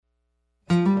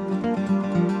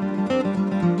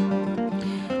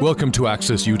Welcome to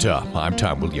Access Utah. I'm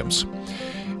Tom Williams.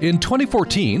 In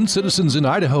 2014, citizens in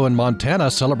Idaho and Montana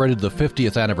celebrated the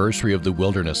 50th anniversary of the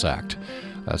Wilderness Act.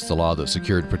 That's the law that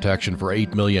secured protection for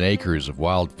 8 million acres of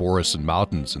wild forests and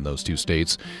mountains in those two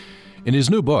states. In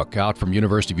his new book, out from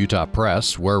University of Utah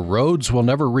Press, Where Roads Will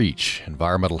Never Reach,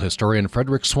 environmental historian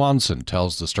Frederick Swanson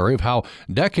tells the story of how,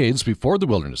 decades before the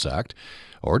Wilderness Act,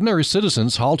 ordinary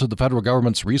citizens halted the federal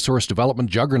government's resource development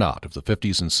juggernaut of the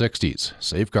 50s and 60s,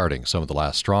 safeguarding some of the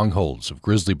last strongholds of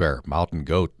grizzly bear, mountain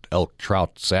goat, elk,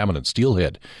 trout, salmon, and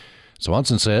steelhead.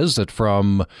 Swanson says that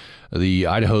from the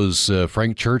Idaho's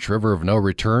Frank Church River of No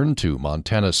Return to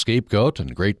Montana's Scapegoat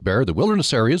and Great Bear, the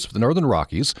wilderness areas of the Northern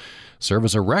Rockies serve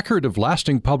as a record of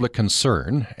lasting public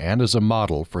concern and as a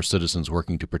model for citizens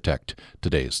working to protect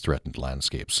today's threatened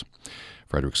landscapes.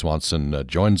 Frederick Swanson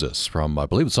joins us from, I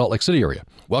believe, the Salt Lake City area.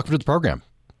 Welcome to the program.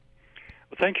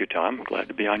 Well, thank you, Tom. Glad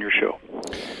to be on your show.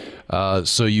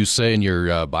 So you say in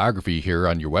your biography here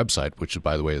on your website, which,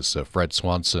 by the way, is Fred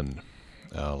Swanson,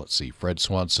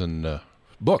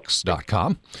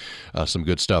 fredswansonbooks.com, some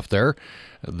good stuff there,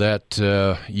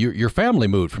 that your family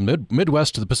moved from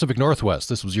Midwest to the Pacific Northwest.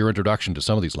 This was your introduction to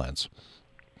some of these lands.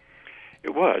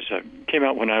 It was. I came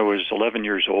out when I was 11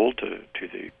 years old to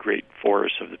the great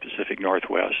forests of the Pacific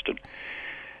Northwest. And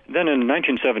then in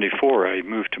 1974, I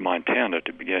moved to Montana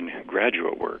to begin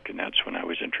graduate work, and that's when I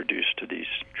was introduced to these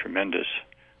tremendous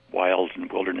wild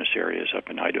and wilderness areas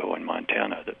up in Idaho and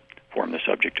Montana that form the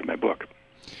subject of my book.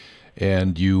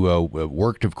 And you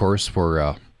worked, of course,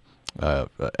 for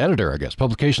editor, I guess,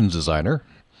 publications designer,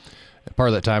 part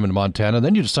of that time in Montana.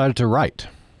 Then you decided to write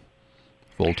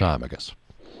full-time, I guess.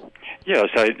 Yes,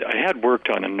 I had worked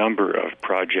on a number of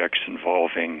projects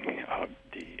involving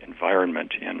the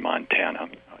environment in Montana,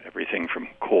 everything from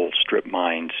coal strip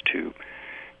mines to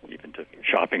even to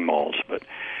shopping malls. But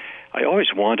I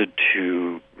always wanted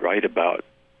to write about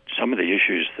some of the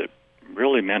issues that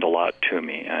really meant a lot to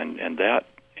me, and that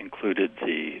included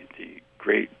the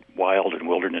great wild and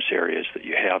wilderness areas that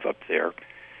you have up there.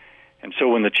 And so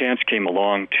when the chance came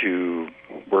along to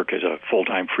work as a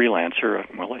full-time freelancer,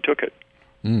 well, I took it.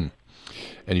 And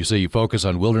you say you focus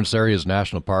on wilderness areas,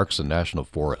 national parks, and national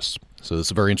forests. So this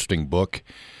is a very interesting book.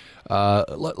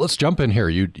 Let's jump in here.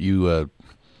 You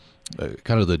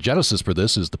kind of the genesis for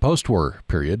this is the post-war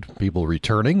period, people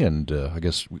returning and I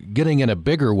guess getting in a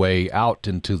bigger way out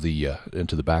into the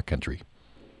backcountry.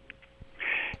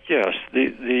 Yes,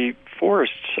 the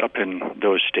forests up in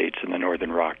those states in the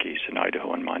Northern Rockies, in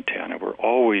Idaho and Montana, were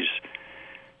always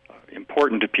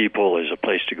important to people as a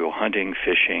place to go hunting,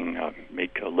 fishing,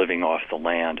 make a living off the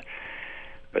land.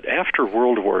 But after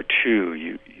World War II,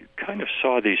 you kind of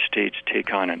saw these states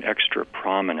take on an extra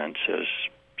prominence as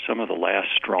some of the last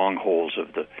strongholds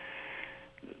of the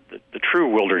true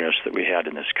wilderness that we had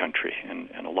in this country. And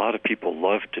a lot of people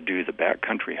loved to do the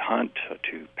backcountry hunt,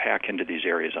 to pack into these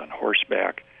areas on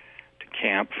horseback, to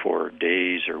camp for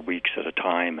days or weeks at a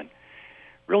time, and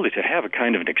really to have a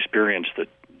kind of an experience that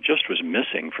just was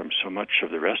missing from so much of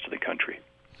the rest of the country.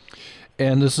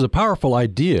 And this is a powerful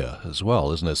idea as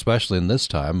well, isn't it? Especially in this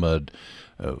time,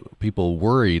 people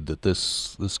worried that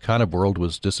this kind of world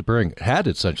was disappearing, had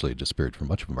essentially disappeared from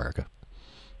much of America.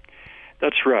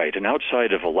 That's right. And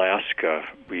outside of Alaska,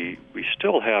 we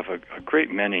still have a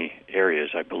great many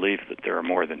areas. I believe that there are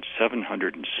more than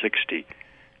 760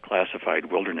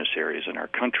 classified wilderness areas in our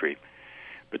country.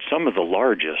 But some of the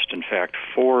largest, in fact,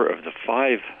 4 of the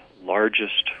 5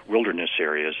 largest wilderness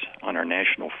areas on our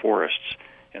national forests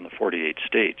in the 48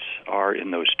 states are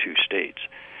in those 2 states.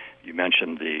 You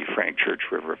mentioned the Frank Church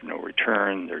River of No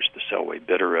Return, there's the Selway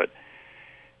Bitterroot,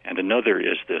 and another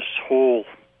is this whole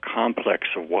complex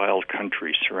of wild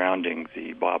country surrounding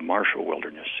the Bob Marshall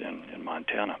Wilderness in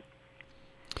Montana.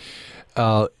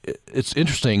 It's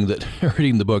interesting that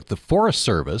reading the book, the Forest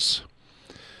Service,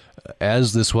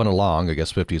 as this went along, I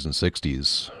guess 50s and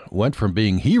 60s, went from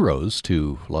being heroes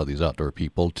to a lot of these outdoor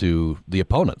people to the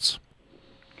opponents.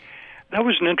 That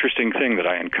was an interesting thing that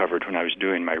I uncovered when I was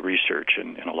doing my research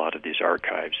in a lot of these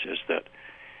archives, is that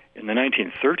in the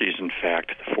 1930s, in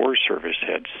fact, the Forest Service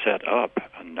had set up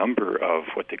a number of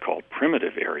what they called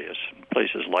primitive areas,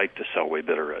 places like the Selway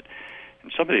Bitterroot.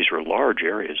 And some of these were large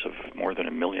areas of more than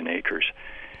 1 million acres.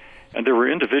 And there were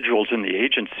individuals in the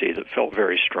agency that felt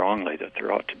very strongly that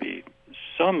there ought to be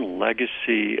some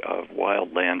legacy of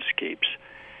wild landscapes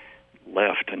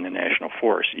left in the national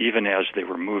forest, even as they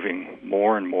were moving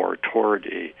more and more toward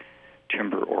a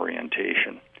timber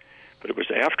orientation. But it was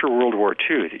after World War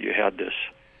II that you had this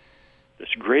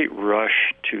great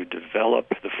rush to develop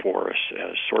the forests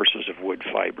as sources of wood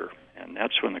fiber, and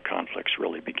that's when the conflicts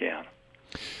really began.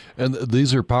 And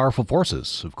these are powerful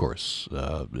forces, of course,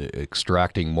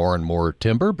 extracting more and more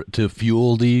timber to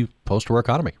fuel the post-war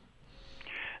economy.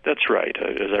 That's right.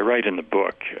 As I write in the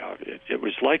book, it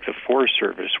was like the Forest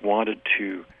Service wanted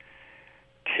to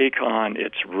take on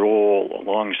its role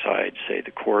alongside, say,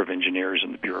 the Corps of Engineers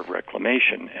and the Bureau of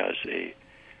Reclamation as a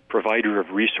provider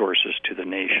of resources to the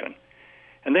nation.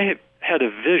 And they had a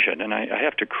vision, and I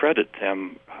have to credit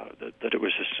them that it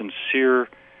was a sincere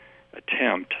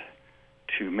attempt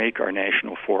to make our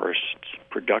national forests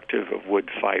productive of wood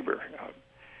fiber.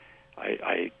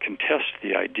 I contest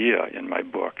the idea in my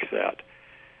book that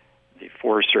the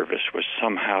Forest Service was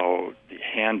somehow the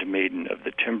handmaiden of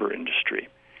the timber industry.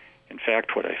 In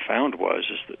fact, what I found was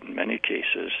that in many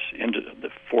cases,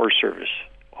 the Forest Service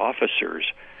officers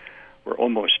were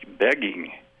almost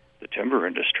begging the timber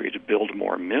industry to build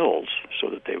more mills so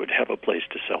that they would have a place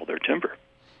to sell their timber.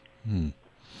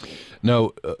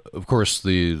 Now, of course,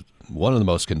 one of the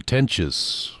most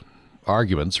contentious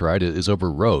arguments, right, is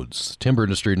over roads. The timber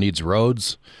industry needs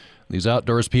roads. These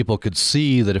outdoors people could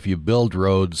see that if you build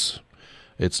roads,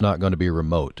 it's not going to be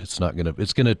remote. It's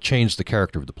going to change the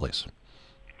character of the place.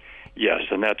 Yes,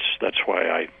 and that's why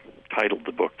I titled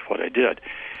the book what I did.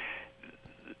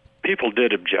 People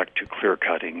did object to clear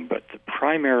cutting, but the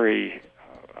primary,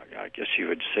 I guess you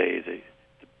would say, the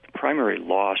primary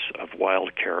loss of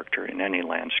wild character in any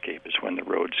landscape is when the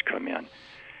roads come in.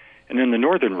 And in the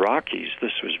Northern Rockies,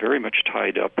 this was very much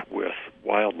tied up with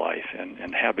wildlife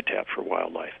and habitat for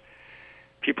wildlife.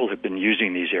 People have been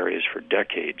using these areas for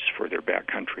decades for their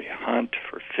backcountry hunt,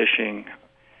 for fishing,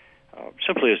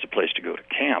 simply as a place to go to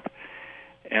camp.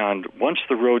 And once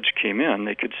the roads came in,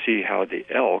 they could see how the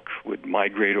elk would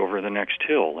migrate over the next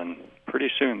hill, and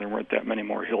pretty soon there weren't that many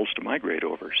more hills to migrate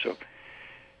over. So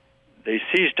they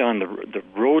seized on the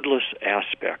roadless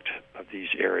aspect of these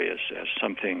areas as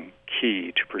something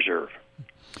key to preserve.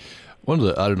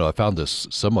 I found this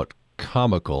somewhat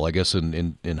comical. I guess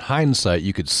in hindsight,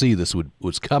 you could see this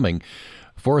was coming.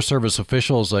 Forest Service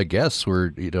officials, I guess,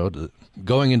 were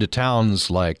going into towns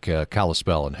like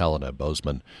Kalispell and Helena,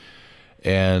 Bozeman,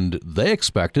 and they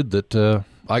expected that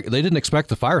they didn't expect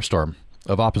the firestorm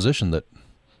of opposition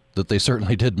that they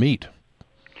certainly did meet.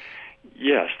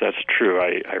 Yes, that's true.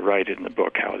 I write in the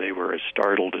book how they were as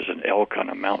startled as an elk on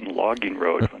a mountain logging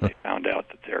road when they found out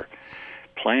that their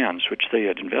plans, which they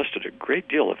had invested a great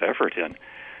deal of effort in,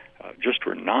 just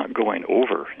were not going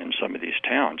over in some of these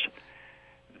towns.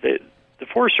 The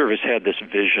Forest Service had this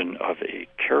vision of a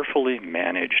carefully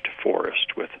managed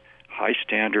forest with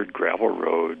high-standard gravel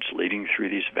roads leading through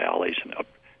these valleys and up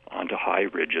onto high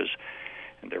ridges,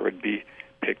 and there would be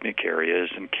picnic areas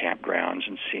and campgrounds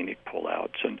and scenic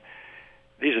pullouts. And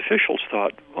these officials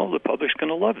thought, well, the public's going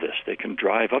to love this. They can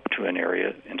drive up to an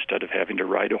area instead of having to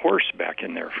ride a horse back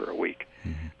in there for a week.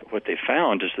 Mm-hmm. But what they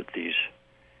found is that these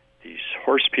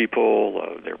horse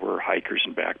people, there were hikers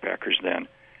and backpackers then,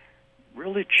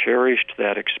 really cherished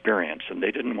that experience, and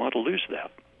they didn't want to lose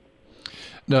that.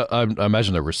 Now, I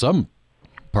imagine there were some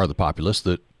part of the populace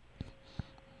that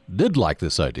did like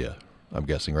this idea, I'm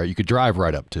guessing, right? You could drive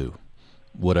right up to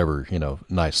whatever,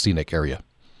 nice scenic area.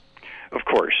 Of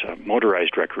course,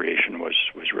 motorized recreation was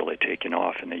really taking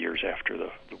off in the years after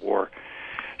the war.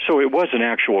 So it was an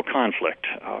actual conflict.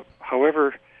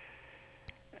 However,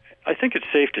 I think it's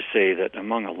safe to say that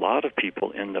among a lot of people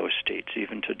in those states,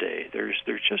 even today, there's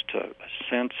just a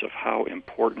sense of how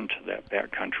important that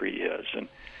backcountry is. And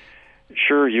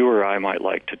sure, you or I might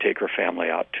like to take our family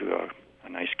out to a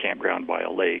nice campground by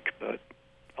a lake, but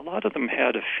a lot of them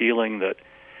had a feeling that,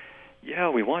 yeah,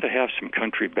 we want to have some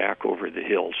country back over the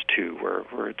hills, too,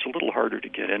 where it's a little harder to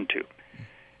get into.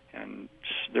 And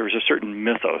there's a certain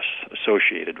mythos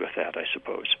associated with that, I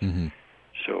suppose. Mm-hmm.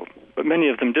 So, but many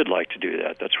of them did like to do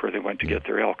that. That's where they went to get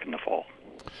their elk in the fall.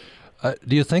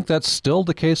 Do you think that's still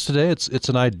the case today? It's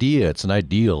an idea, it's an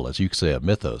ideal, as you say, a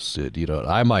mythos.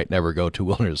 I might never go to a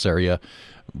wilderness area,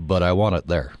 but I want it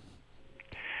there.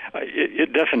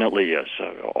 It definitely is,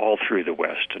 all through the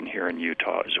West and here in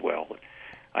Utah as well.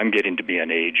 I'm getting to be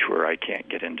an age where I can't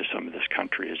get into some of this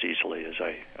country as easily as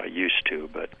I used to,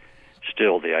 but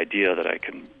still the idea that I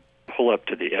can pull up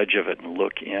to the edge of it and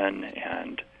look in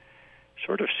and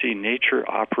sort of see nature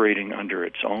operating under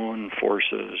its own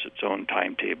forces, its own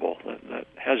timetable, that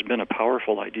has been a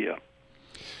powerful idea.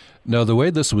 Now, the way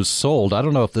this was sold, I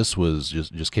don't know if this was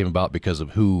just came about because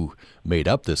of who made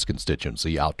up this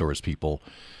constituency, outdoors people,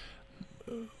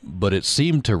 but it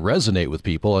seemed to resonate with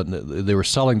people, and they were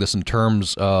selling this in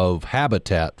terms of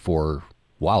habitat for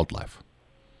wildlife.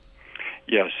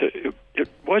 Yes, it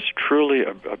was truly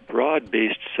a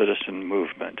broad-based citizen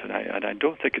movement, and I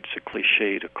don't think it's a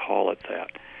cliche to call it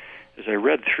that. as I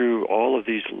read through all of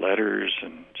these letters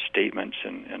and statements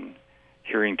and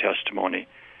hearing testimony,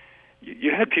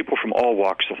 you had people from all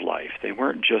walks of life. They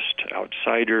weren't just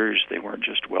outsiders. They weren't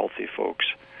just wealthy folks.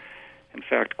 In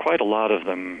fact, quite a lot of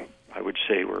them, I would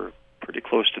say, were pretty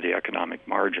close to the economic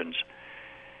margins.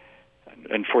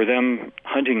 And for them,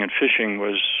 hunting and fishing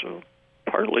was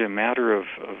partly a matter of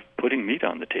putting meat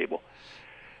on the table.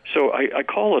 So I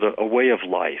call it a way of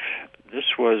life. This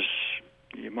was,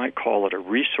 you might call it a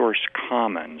resource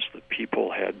commons that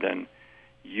people had been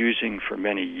using for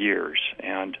many years.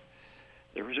 And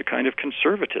there was a kind of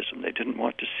conservatism. They didn't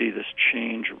want to see this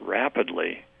change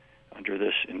rapidly under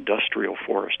this industrial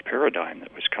forest paradigm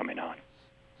that was coming on.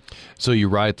 So you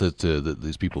write that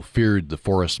these people feared the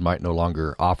forest might no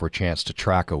longer offer a chance to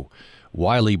track a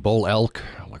wily bull elk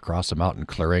across a mountain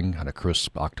clearing on a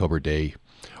crisp October day,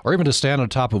 or even to stand on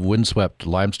top of windswept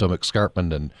limestone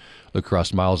escarpment and look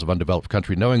across miles of undeveloped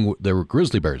country knowing there were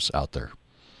grizzly bears out there.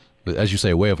 As you say,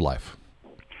 a way of life.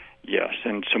 Yes,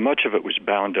 and so much of it was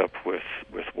bound up with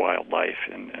wildlife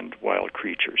and wild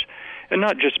creatures. And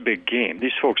not just big game.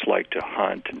 These folks like to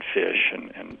hunt and fish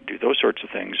and do those sorts of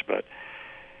things, but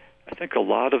I think a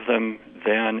lot of them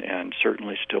then, and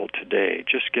certainly still today,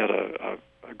 just get a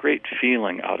great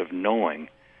feeling out of knowing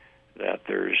that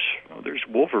there's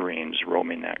wolverines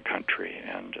roaming that country,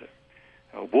 and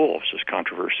wolves, as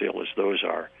controversial as those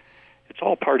are. It's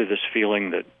all part of this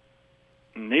feeling that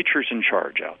nature's in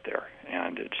charge out there,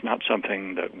 and it's not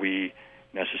something that we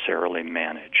necessarily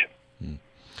manage.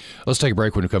 Let's take a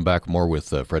break. When we come back, more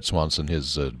with Fred Swanson.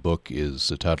 His book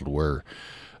is titled "Where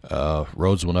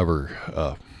Roads Will Never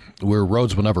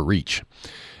Reach,"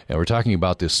 and we're talking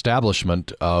about the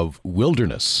establishment of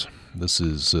wilderness. This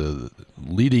is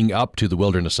leading up to the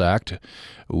Wilderness Act,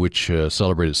 which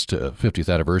celebrated its 50th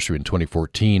anniversary in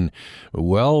 2014.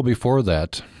 Well before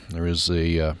that, there is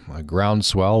a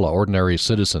groundswell of ordinary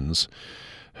citizens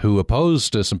who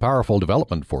opposed some powerful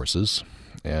development forces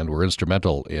and were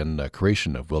instrumental in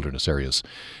creation of wilderness areas.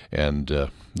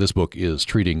 And this book is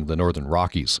treating the Northern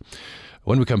Rockies.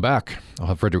 When we come back, I'll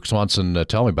have Frederick Swanson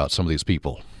tell me about some of these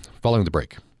people. Following the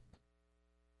break.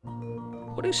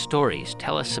 What do stories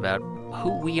tell us about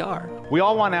who we are? We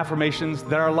all want affirmations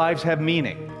that our lives have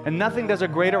meaning, and nothing does a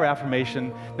greater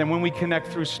affirmation than when we connect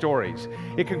through stories.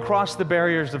 It can cross the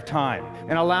barriers of time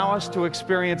and allow us to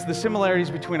experience the similarities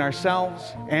between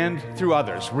ourselves and through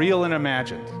others, real and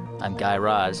imagined. I'm Guy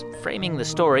Raz, framing the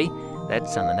story.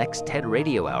 That's on the next TED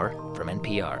Radio Hour from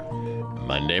NPR.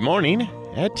 Monday morning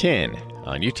at 10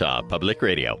 on Utah Public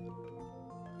Radio.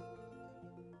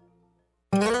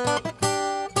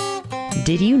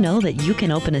 Did you know that you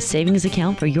can open a savings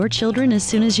account for your children as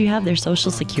soon as you have their Social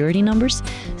Security numbers?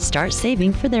 Start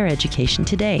saving for their education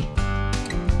today.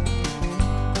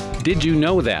 Did You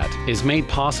Know That is made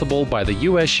possible by the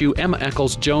USU Emma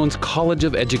Eccles Jones College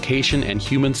of Education and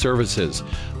Human Services.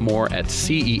 More at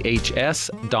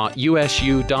cehs.usu.edu.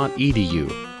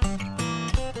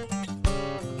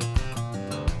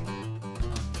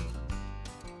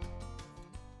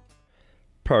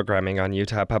 Programming on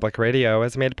Utah Public Radio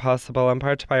is made possible in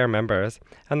part by our members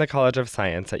and the College of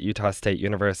Science at Utah State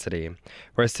University,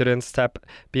 where students step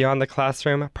beyond the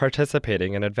classroom,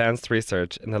 participating in advanced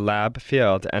research in the lab,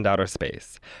 field, and outer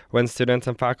space. When students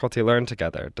and faculty learn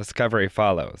together, discovery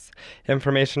follows.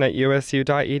 Information at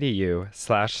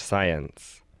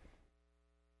usu.edu/science.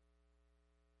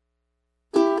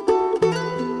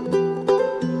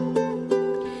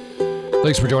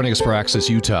 Thanks for joining us for Access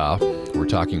Utah. We're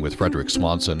talking with Frederick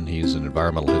Swanson. He's an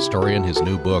environmental historian. His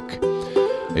new book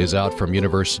is out from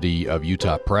University of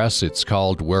Utah Press. It's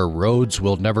called Where Roads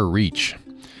Will Never Reach.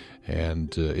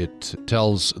 And it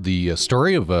tells the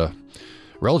story of a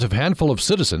relative handful of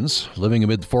citizens living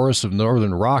amid the forests of the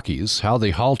Northern Rockies, how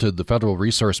they halted the federal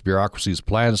resource bureaucracy's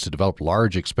plans to develop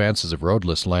large expanses of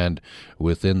roadless land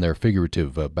within their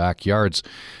figurative backyards.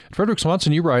 Frederick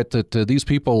Swanson, you write that these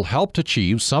people helped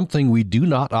achieve something we do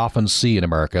not often see in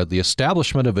America, the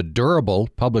establishment of a durable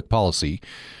public policy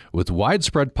with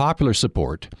widespread popular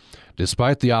support,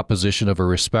 despite the opposition of a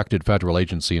respected federal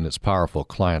agency and its powerful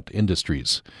client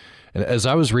industries. And as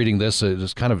I was reading this, it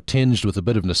was kind of tinged with a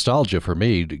bit of nostalgia for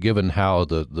me, given how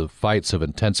the fights have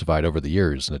intensified over the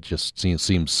years, and it just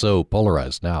seems so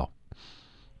polarized now.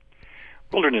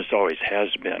 Wilderness always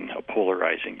has been a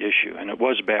polarizing issue, and it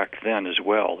was back then as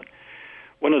well.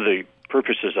 One of the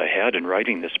purposes I had in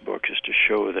writing this book is to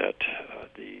show that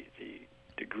the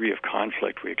degree of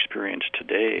conflict we experience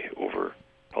today over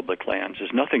public lands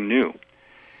is nothing new.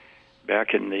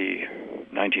 Back in the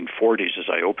 1940s, as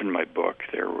I opened my book,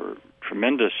 there were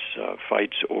tremendous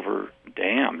fights over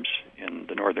dams in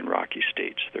the Northern Rocky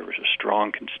states. There was a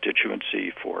strong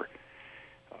constituency for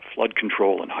flood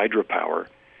control and hydropower.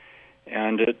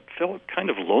 And it felt kind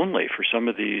of lonely for some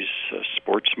of these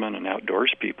sportsmen and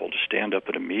outdoors people to stand up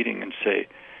at a meeting and say,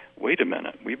 wait a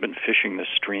minute, we've been fishing this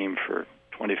stream for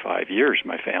 25 years,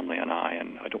 my family and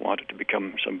I don't want it to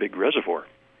become some big reservoir.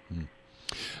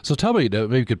 So tell me,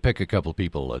 maybe you could pick a couple of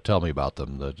people, tell me about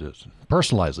them,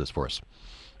 personalize this for us.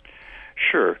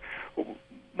 Sure.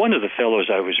 One of the fellows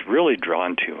I was really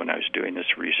drawn to when I was doing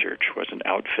this research was an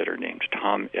outfitter named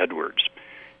Tom Edwards.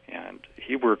 And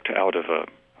he worked out of a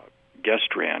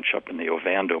guest ranch up in the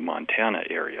Ovando, Montana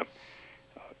area,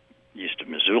 east of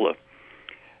Missoula.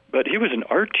 But he was an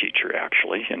art teacher,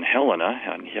 actually, in Helena,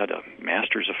 and he had a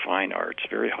Master's of Fine Arts,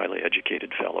 very highly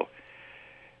educated fellow.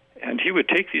 And he would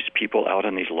take these people out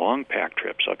on these long pack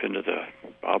trips up into the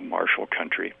Bob Marshall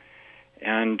country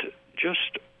and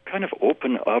just kind of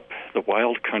open up the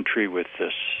wild country with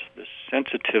this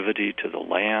sensitivity to the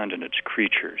land and its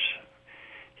creatures.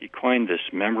 He coined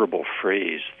this memorable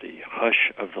phrase, the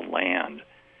hush of the land,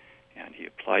 and he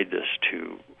applied this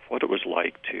to what it was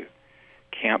like to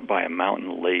camp by a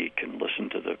mountain lake and listen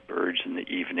to the birds in the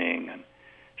evening and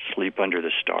sleep under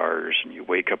the stars, and you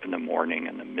wake up in the morning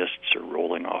and the mists are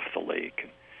rolling off the lake.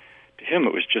 And to him,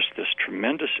 it was just this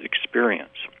tremendous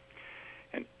experience.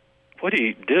 And what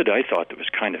he did, I thought, that was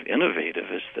kind of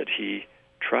innovative is that he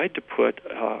tried to put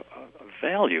a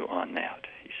value on that.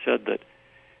 He said that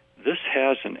this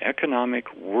has an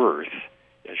economic worth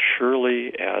as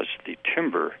surely as the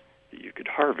timber that you could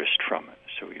harvest from it.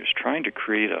 So he was trying to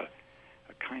create a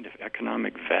kind of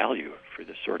economic value for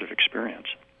this sort of experience.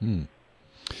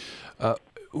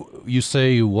 You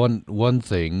say one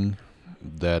thing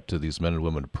that these men and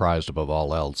women prized above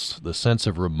all else, the sense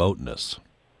of remoteness.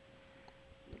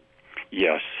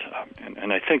 Yes,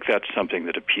 and I think that's something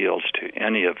that appeals to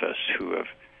any of us who have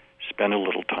spent a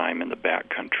little time in the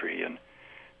backcountry and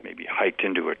maybe hiked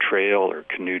into a trail or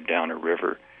canoed down a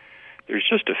river. There's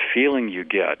just a feeling you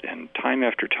get, and time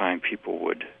after time people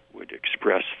would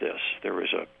express this. There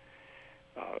was a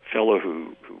fellow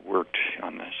who worked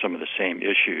on some of the same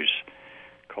issues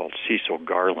called Cecil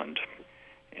Garland,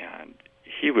 and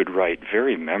he would write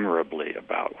very memorably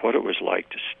about what it was like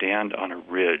to stand on a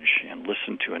ridge and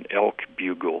listen to an elk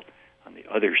bugle on the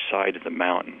other side of the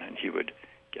mountain, and he would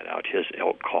get out his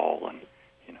elk call and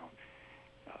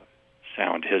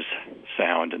sound his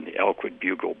sound, and the elk would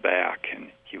bugle back,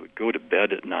 and he would go to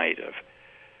bed at night of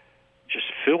just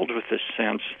filled with this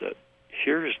sense that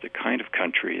here is the kind of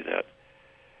country that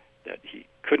he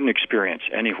couldn't experience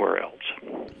anywhere else.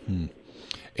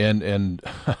 And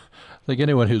I think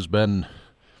anyone who's been,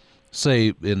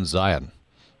 say, in Zion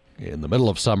in the middle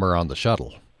of summer on the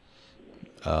shuttle,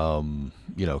 can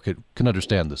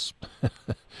understand this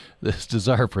this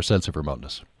desire for a sense of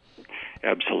remoteness.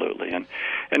 Absolutely.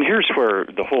 And here's where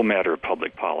the whole matter of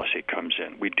public policy comes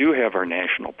in. We do have our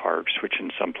national parks, which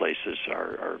in some places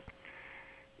are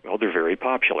they're very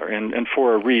popular, and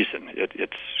for a reason.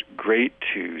 It's great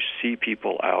to see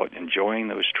people out enjoying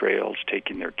those trails,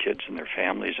 taking their kids and their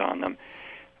families on them.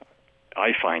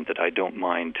 I find that I don't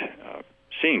mind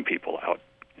seeing people out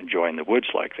enjoying the woods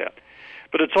like that.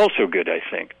 But it's also good, I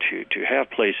think, to have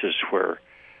places where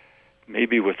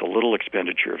maybe with a little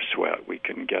expenditure of sweat we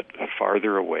can get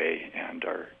farther away, and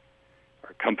our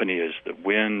company is the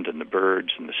wind and the birds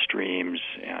and the streams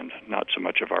and not so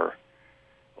much of our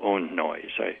own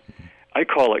noise. I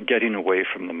call it getting away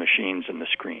from the machines and the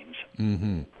screens.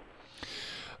 Mm-hmm.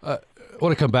 I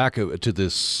want to come back to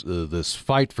this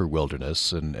fight for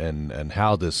wilderness and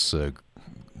how this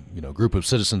group of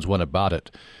citizens went about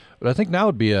it. But I think now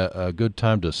would be a good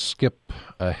time to skip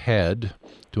ahead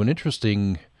to an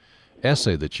interesting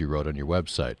essay that you wrote on your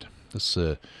website. This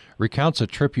recounts a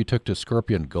trip you took to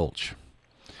Scorpion Gulch,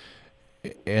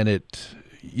 and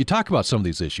you talk about some of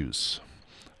these issues.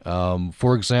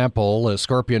 For example,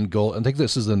 Scorpion Gulch, I think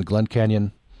this is in the Glen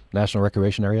Canyon National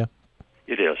Recreation Area.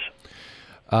 It is.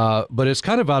 But it's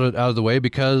kind of out of the way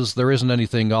because there isn't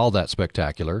anything all that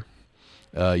spectacular.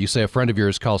 You say a friend of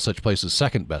yours calls such places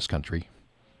second best country.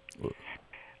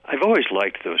 I've always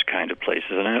liked those kind of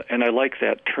places, and I like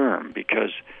that term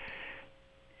because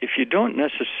if you don't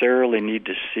necessarily need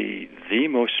to see the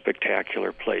most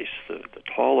spectacular place, the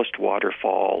tallest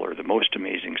waterfall or the most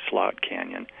amazing slot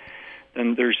canyon,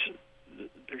 then there's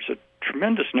a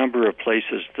tremendous number of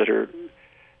places that are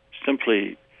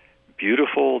simply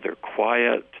beautiful, they're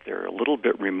quiet, they're a little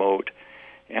bit remote,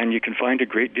 and you can find a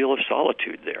great deal of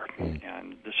solitude there.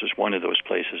 And this is one of those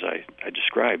places I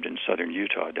described in southern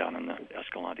Utah down in the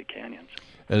Escalante Canyons.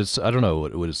 And it's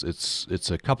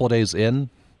a couple of days in?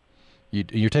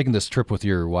 You're taking this trip with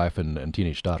your wife and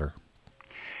teenage daughter.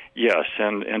 Yes,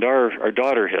 and our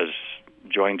daughter has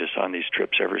joined us on these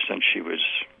trips ever since she was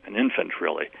an infant,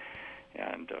 really.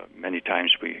 And many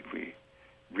times we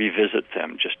revisit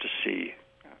them just to see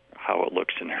how it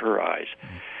looks in her eyes.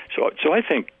 So I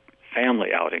think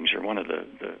family outings are one of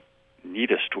the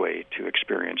neatest way to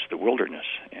experience the wilderness.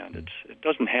 And it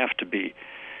doesn't have to be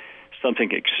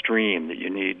something extreme that you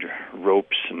need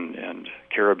ropes and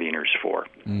carabiners for,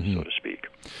 so to speak.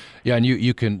 Yeah, and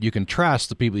you can contrast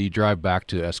the people you drive back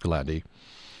to Escalante,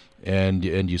 and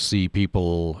you see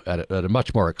people at a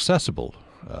much more accessible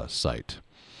site,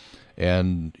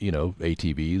 and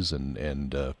ATVs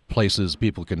and places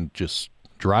people can just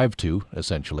drive to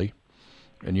essentially,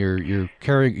 and you're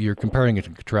comparing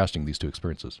and contrasting these two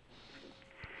experiences.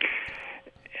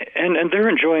 And they're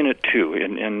enjoying it too,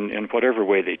 in whatever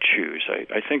way they choose.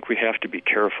 I think we have to be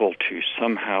careful to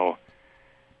somehow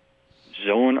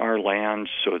zone our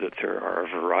lands so that there are a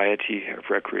variety of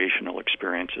recreational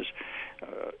experiences.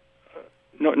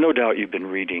 No doubt you've been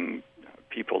reading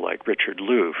people like Richard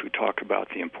Louv who talk about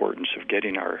the importance of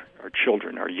getting our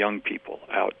children, our young people,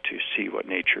 out to see what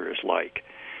nature is like.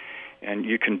 And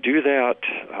you can do that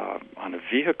on a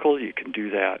vehicle, you can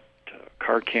do that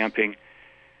car camping.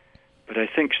 But I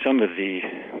think some of the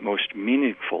most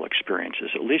meaningful experiences,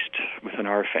 at least within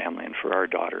our family and for our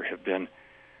daughter, have been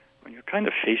when you're kind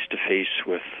of face-to-face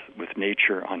with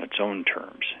nature on its own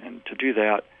terms. And to do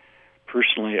that,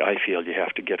 personally, I feel you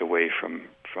have to get away from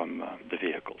the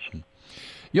vehicles.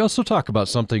 You also talk about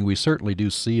something we certainly do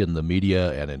see in the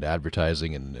media and in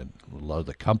advertising and a lot of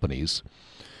the companies,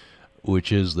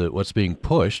 which is that what's being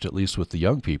pushed, at least with the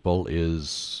young people,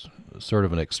 is sort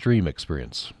of an extreme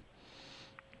experience.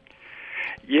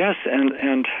 Yes,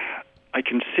 and I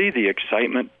can see the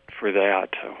excitement for that.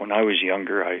 When I was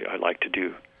younger, I liked to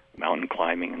do mountain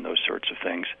climbing and those sorts of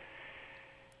things.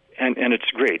 And it's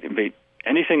great.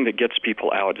 Anything that gets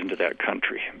people out into that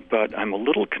country. But I'm a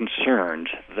little concerned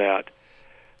that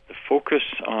the focus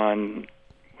on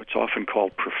what's often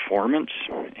called performance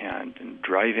and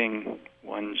driving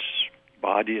one's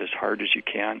body as hard as you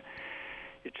can,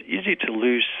 it's easy to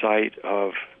lose sight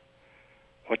of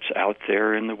what's out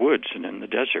there in the woods and in the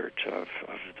desert, of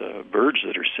the birds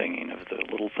that are singing, of the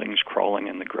little things crawling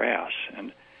in the grass.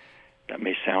 And that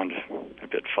may sound a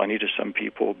bit funny to some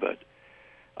people, but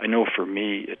I know for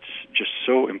me it's just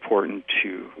so important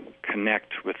to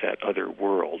connect with that other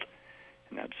world.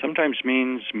 And that sometimes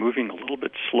means moving a little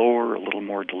bit slower, a little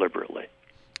more deliberately.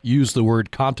 Use the word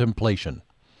contemplation.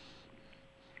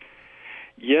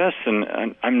 Yes,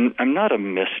 and I'm not a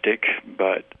mystic,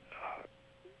 but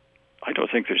I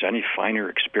don't think there's any finer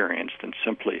experience than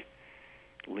simply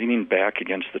leaning back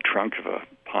against the trunk of a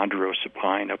ponderosa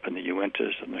pine up in the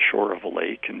Uintas on the shore of a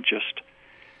lake and just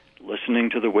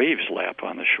listening to the waves lap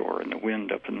on the shore and the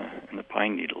wind up in the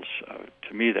pine needles.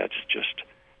 To me, that's just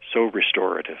so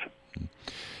restorative.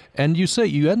 And you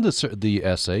end the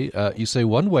essay, you say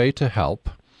one way to help,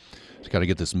 it's got to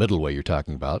get this middle way you're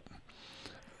talking about,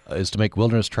 is to make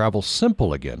wilderness travel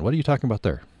simple again. What are you talking about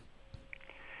there?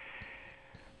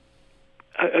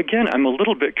 Again, I'm a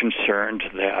little bit concerned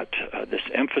that this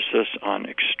emphasis on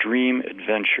extreme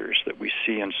adventures that we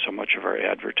see in so much of our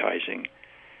advertising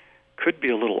could be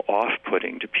a little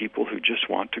off-putting to people who just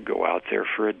want to go out there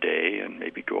for a day and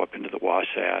maybe go up into the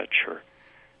Wasatch or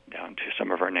down to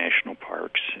some of our national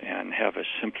parks and have a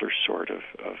simpler sort of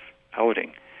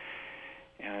outing.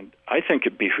 And I think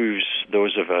it behooves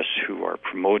those of us who are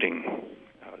promoting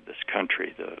this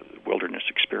country, the wilderness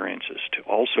experiences, to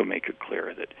also make it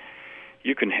clear that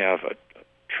you can have a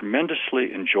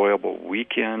tremendously enjoyable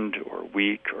weekend or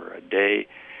week or a day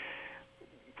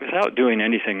without doing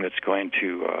anything that's going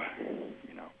to,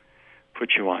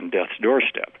 put you on death's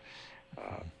doorstep.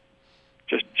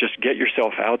 Just get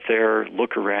yourself out there,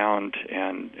 look around,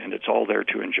 and it's all there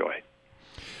to enjoy.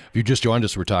 If you just joined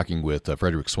us, we're talking with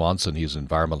Frederick Swanson. He's an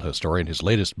environmental historian. His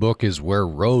latest book is Where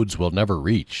Roads Will Never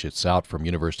Reach. It's out from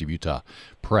University of Utah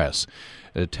Press.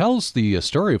 It tells the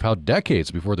story of how decades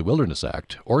before the Wilderness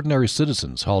Act, ordinary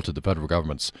citizens halted the federal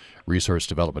government's resource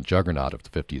development juggernaut of the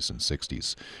 50s and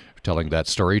 60s. Telling that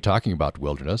story, talking about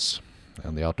wilderness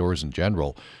and the outdoors in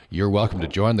general, you're welcome to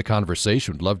join the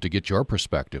conversation. We'd love to get your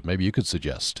perspective. Maybe you could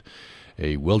suggest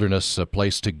a wilderness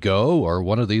place to go or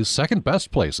one of these second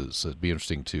best places. It'd be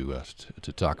interesting to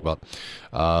talk about.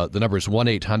 The number is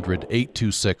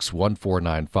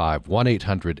 1-800-826-1495,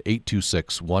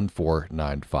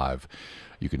 1-800-826-1495.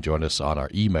 You can join us on our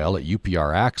email at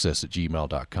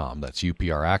upraccess@gmail.com. That's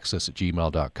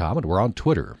upraccess@gmail.com. And we're on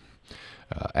Twitter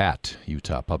at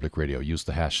Utah Public Radio. Use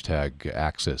the hashtag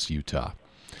AccessUtah.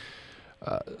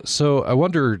 So I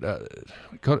wonder,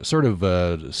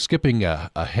 skipping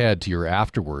ahead to your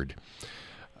afterward,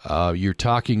 You're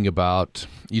talking about,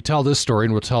 you tell this story,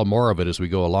 and we'll tell more of it as we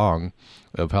go along,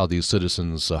 of how these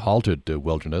citizens halted the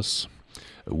wilderness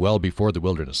well before the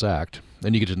Wilderness Act.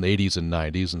 Then you get in the 80s and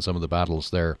 90s and some of the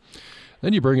battles there.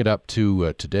 Then you bring it up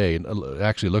to today, and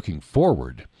actually looking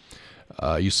forward.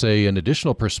 You say an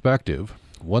additional perspective,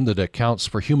 one that accounts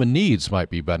for human needs, might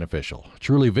be beneficial. A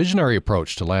truly visionary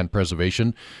approach to land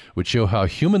preservation would show how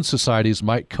human societies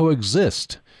might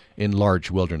coexist in large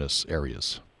wilderness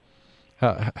areas.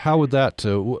 How would that,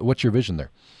 what's your vision there?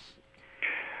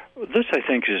 This, I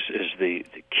think, is the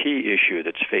key issue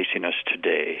that's facing us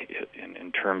today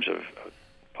in terms of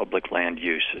public land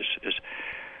use is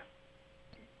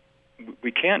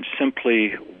we can't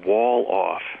simply wall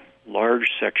off large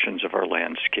sections of our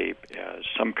landscape as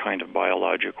some kind of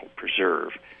biological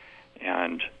preserve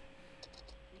and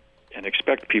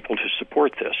expect people to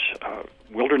support this.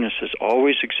 Wilderness has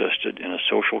always existed in a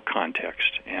social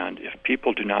context, and if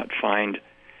people do not find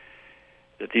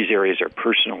that these areas are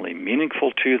personally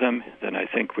meaningful to them, then I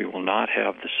think we will not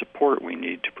have the support we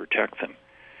need to protect them.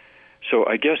 So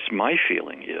I guess my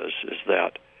feeling is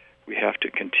that we have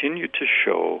to continue to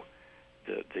show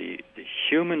the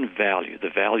human value, the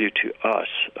value to us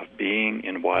of being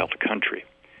in wild country,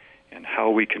 and how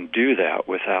we can do that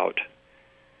without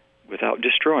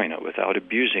destroying it, without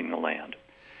abusing the land.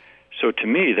 So to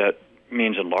me, that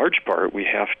means in large part we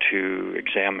have to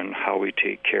examine how we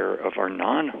take care of our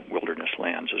non-wilderness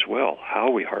lands as well, how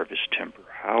we harvest timber,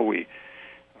 how we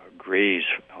graze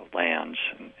lands,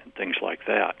 and things like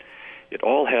that. It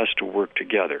all has to work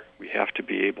together. We have to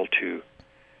be able to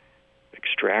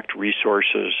extract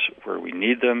resources where we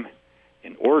need them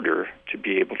in order to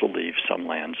be able to leave some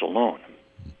lands alone.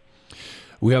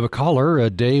 We have a caller.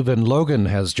 Dave and Logan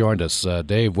has joined us.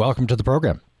 Dave, welcome to the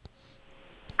program.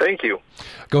 Thank you.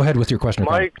 Go ahead with your question.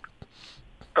 My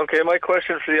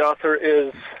question for the author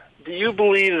is, do you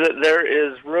believe that there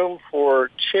is room for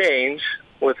change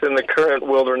within the current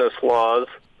wilderness laws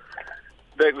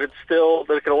that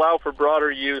could allow for broader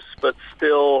use but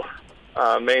still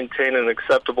maintain an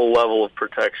acceptable level of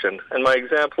protection? And my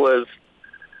example is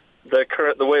the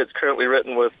way it's currently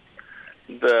written with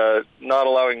the not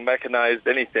allowing mechanized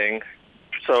anything.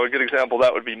 So a good example of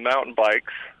that would be mountain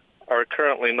bikes are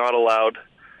currently not allowed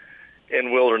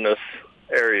in wilderness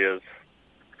areas.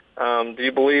 Do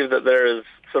you believe that there is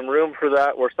some room for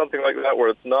that, where something like that, where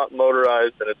it's not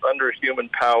motorized and it's under human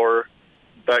power,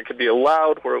 that could be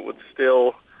allowed, where it would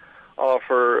still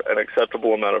offer an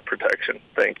acceptable amount of protection?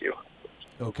 Thank you.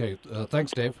 Okay.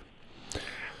 Thanks, Dave.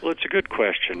 Well, it's a good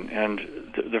question, and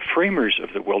the framers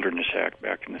of the Wilderness Act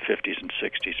back in the 50s and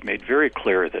 60s made very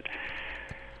clear that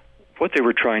what they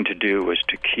were trying to do was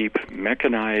to keep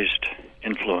mechanized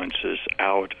influences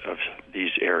out of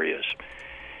these areas.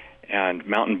 And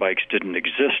mountain bikes didn't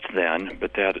exist then,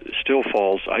 but that still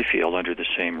falls, I feel, under the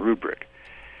same rubric.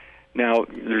 Now,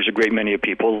 there's a great many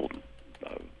people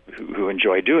who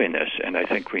enjoy doing this, and I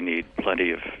think we need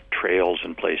plenty of trails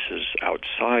and places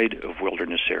outside of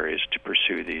wilderness areas to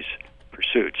pursue these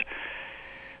pursuits.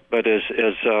 But as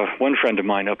one friend of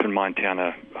mine up in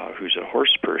Montana, who's a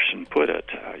horse person, put it,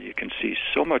 you can see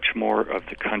so much more of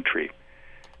the country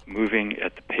moving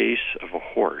at the pace of a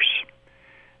horse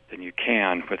than you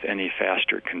can with any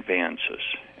faster conveyances.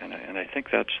 And I think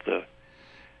that's the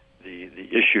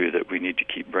issue that we need to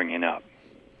keep bringing up.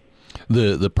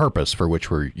 The purpose for which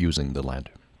we're using the land.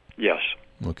 Yes.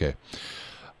 Okay.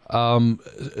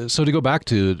 So to go back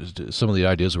to some of the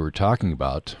ideas we were talking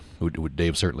about, would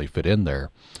Dave certainly fit in there.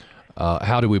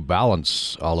 How do we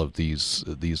balance all of these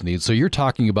needs? So you're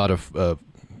talking about a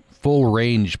full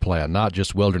range plan, not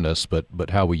just wilderness, but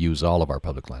how we use all of our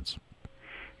public lands.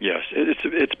 Yes,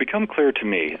 it's become clear to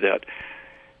me that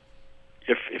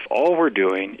if all we're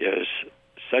doing is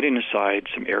setting aside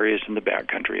some areas in the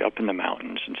backcountry, up in the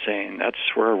mountains, and saying that's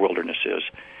where our wilderness is,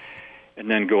 and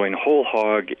then going whole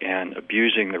hog and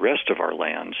abusing the rest of our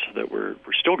lands, that we're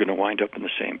still going to wind up in the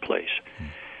same place.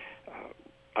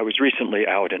 I was recently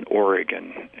out in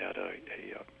Oregon at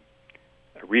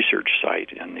a research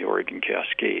site in the Oregon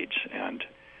Cascades, and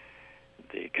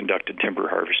they conducted timber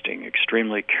harvesting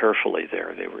extremely carefully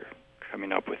there. They were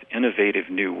coming up with innovative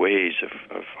new ways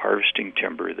of harvesting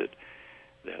timber that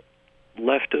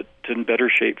left it in better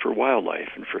shape for wildlife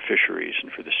and for fisheries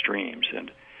and for the streams. And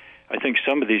I think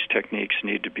some of these techniques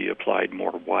need to be applied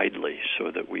more widely so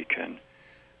that we can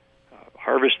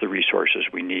harvest the resources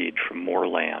we need from more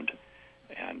land.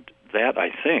 And that,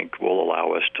 I think, will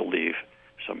allow us to leave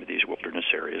some of these wilderness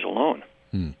areas alone.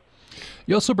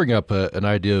 You also bring up an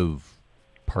idea of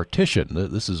partition?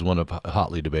 This is one of a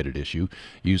hotly debated issue.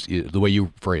 The way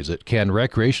you phrase it, can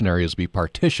recreation areas be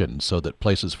partitioned so that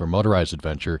places for motorized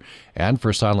adventure and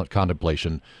for silent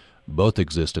contemplation both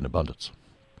exist in abundance?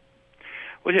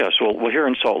 Well, yes. Well, here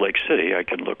in Salt Lake City, I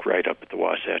can look right up at the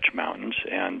Wasatch Mountains,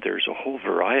 and there's a whole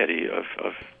variety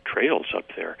of trails up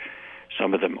there.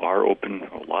 Some of them are open,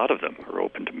 a lot of them are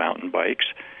open to mountain bikes,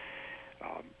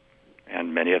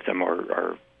 and many of them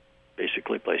are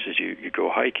basically places you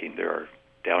go hiking. There are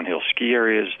downhill ski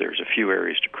areas, there's a few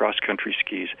areas to cross-country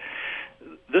skis.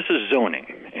 This is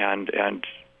zoning, and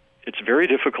it's very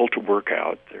difficult to work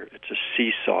out. It's a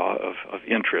seesaw of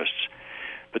interests.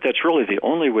 But that's really the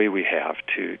only way we have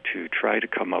to try to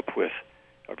come up with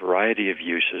a variety of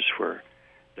uses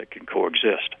that can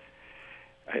coexist.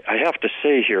 I have to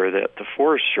say here that the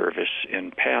Forest Service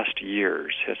in past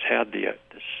years has had this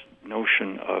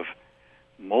notion of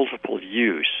multiple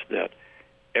use, that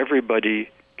everybody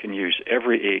can use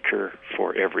every acre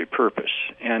for every purpose,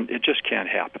 and it just can't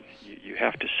happen. You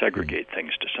have to segregate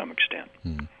things to some extent.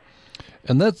 Mm.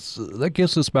 And that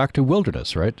gets us back to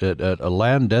wilderness, right? At a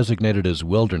land designated as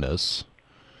wilderness,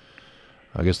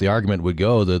 I guess the argument would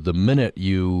go that the minute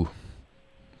you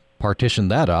partition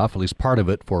that off, at least part of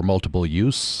it, for multiple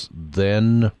use,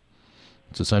 then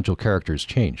its essential character is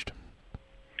changed.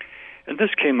 And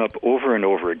this came up over and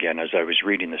over again as I was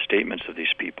reading the statements of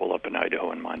these people up in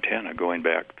Idaho and Montana going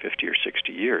back 50 or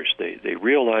 60 years. They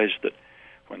realized that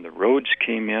when the roads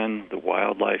came in, the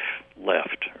wildlife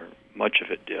left, or much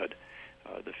of it did.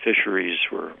 The fisheries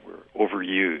were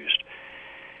overused.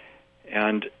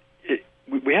 And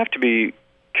we have to be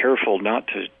careful not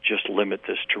to just limit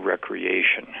this to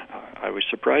recreation. I was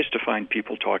surprised to find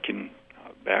people talking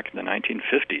back in the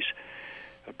 1950s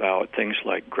about things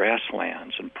like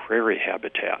grasslands and prairie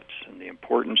habitats and the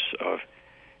importance of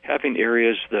having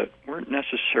areas that weren't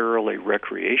necessarily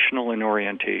recreational in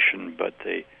orientation, but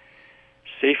they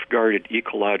safeguarded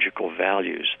ecological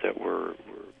values that were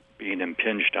being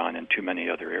impinged on in too many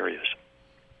other areas.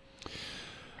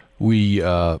 We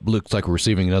looks like we're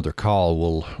receiving another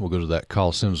call. We'll go to that call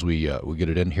as soon as we get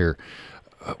it in here.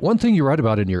 One thing you write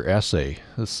about in your essay,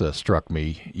 this struck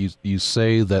me. You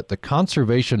say that the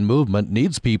conservation movement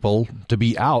needs people to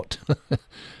be out,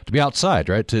 to be outside,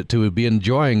 right? To be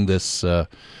enjoying this,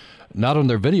 not on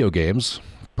their video games.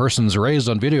 Persons raised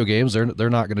on video games, they're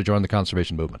not going to join the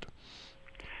conservation movement.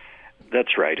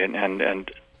 That's right, and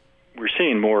we're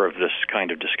seeing more of this kind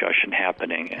of discussion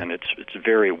happening, and it's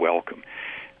very welcome.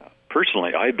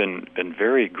 Personally, I've been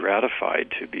very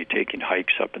gratified to be taking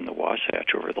hikes up in the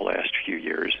Wasatch over the last few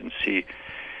years and see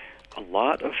a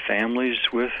lot of families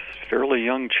with fairly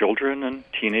young children and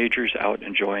teenagers out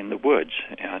enjoying the woods.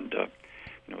 And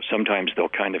sometimes they'll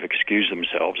kind of excuse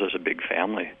themselves as a big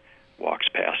family walks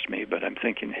past me, but I'm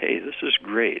thinking, hey, this is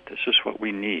great. This is what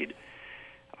we need.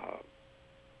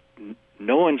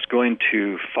 No one's going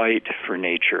to fight for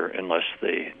nature unless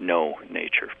they know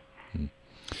nature.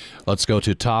 Let's go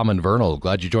to Tom and Vernal.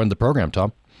 Glad you joined the program,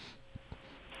 Tom.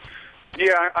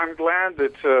 Yeah, I'm glad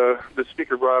that the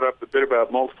speaker brought up the bit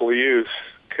about multiple use,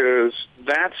 because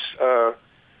that's a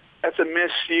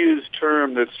misused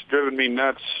term that's driven me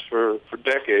nuts for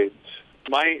decades.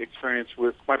 My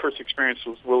first experience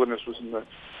with wilderness was in the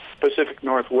Pacific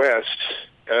Northwest,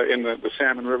 in the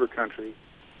Salmon River country,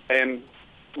 and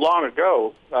long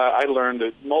ago I learned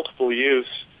that multiple use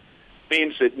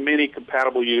means that many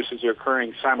compatible uses are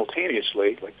occurring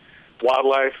simultaneously, like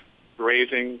wildlife,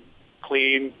 grazing,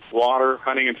 clean water,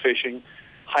 hunting and fishing,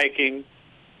 hiking,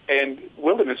 and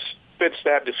wilderness fits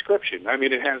that description. I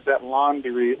mean, it has that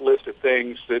laundry list of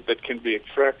things that can be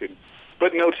extracted,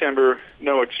 but no timber,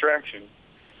 no extraction.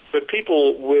 But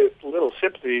people with little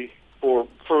sympathy for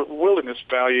wilderness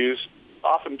values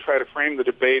often try to frame the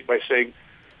debate by saying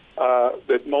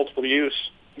that multiple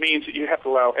use means that you have to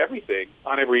allow everything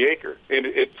on every acre, and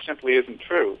it simply isn't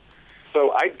true.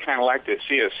 So I'd kind of like to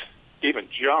see us even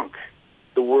junk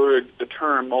the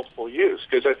term multiple use,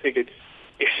 because I think it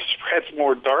spreads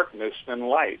more darkness than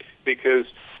light, because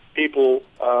people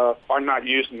are not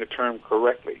using the term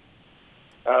correctly.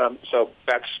 So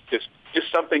that's just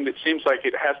something that seems like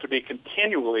it has to be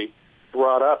continually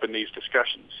brought up in these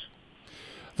discussions.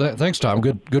 Thanks, Tom.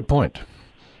 Good point.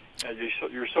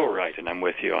 You're so right, and I'm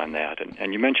with you on that.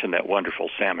 And you mentioned that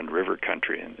wonderful Salmon River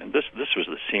country, and this was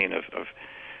the scene of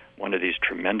one of these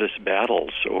tremendous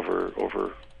battles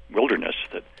over wilderness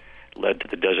that led to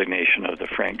the designation of the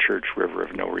Frank Church River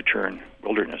of No Return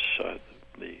Wilderness,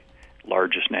 the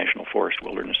largest national forest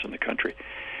wilderness in the country.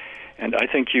 And I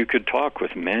think you could talk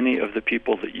with many of the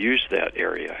people that use that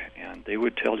area, and they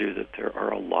would tell you that there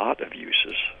are a lot of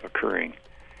uses occurring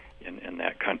in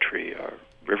that country. country.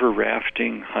 River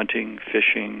rafting, hunting,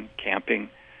 fishing, camping.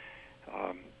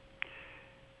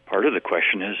 Part of the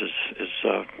question is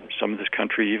some of this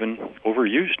country even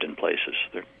overused in places?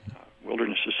 The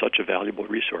wilderness is such a valuable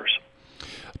resource.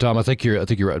 Tom, I think you're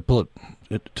right.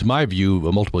 To my view,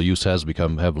 multiple use has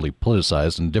become heavily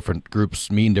politicized, and different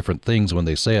groups mean different things when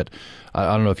they say it.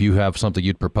 I don't know if you have something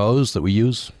you'd propose that we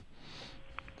use.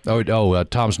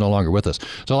 Tom's no longer with us,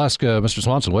 so I'll ask Mr.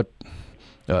 Swanson. What?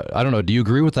 I don't know. Do you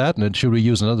agree with that? And should we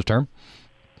use another term?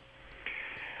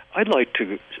 I'd like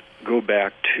to go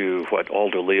back to what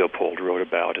Aldo Leopold wrote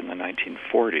about in the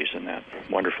 1940s in that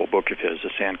wonderful book of his,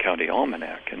 The Sand County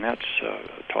Almanac, and that's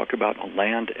talk about a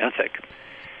land ethic.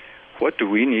 What do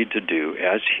we need to do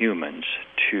as humans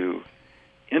to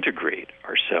integrate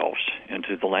ourselves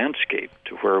into the landscape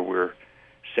to where we're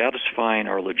satisfying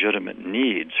our legitimate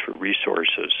needs for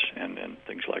resources and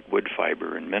things like wood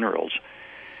fiber and minerals,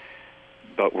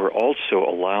 but we're also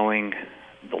allowing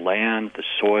the land, the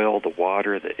soil, the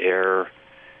water, the air,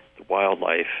 the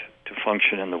wildlife to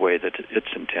function in the way that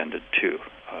it's intended to.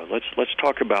 Let's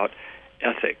talk about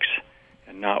ethics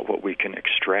and not what we can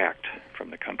extract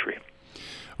from the country.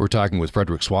 We're talking with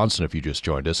Frederick Swanson, if you just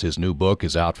joined us. His new book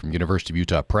is out from University of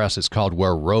Utah Press. It's called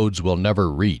Where Roads Will Never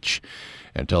Reach,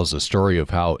 and tells the story of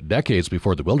how decades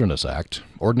before the Wilderness Act,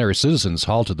 ordinary citizens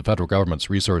halted the federal government's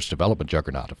resource development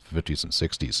juggernaut of the 50s and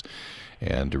 60s,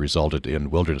 and resulted in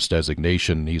wilderness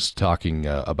designation. He's talking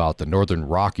about the Northern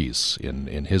Rockies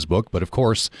in his book, but of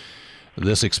course,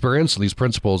 this experience, these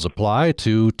principles apply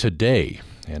to today,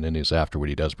 and in his afterword,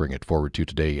 he does bring it forward to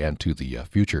today and to the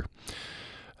future.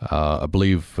 I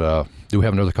believe, do we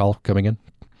have another call coming in?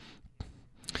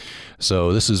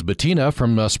 So this is Bettina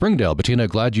from Springdale. Bettina,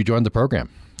 glad you joined the program.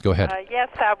 Go ahead. Yes,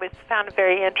 I found it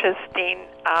very interesting.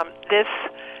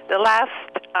 The last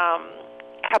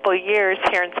couple of years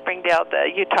here in Springdale, the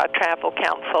Utah Travel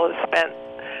Council has spent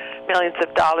millions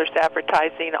of dollars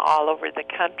advertising all over the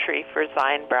country for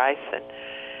Zion Bryce and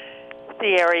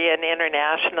the area and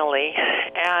internationally.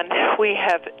 And we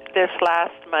have, this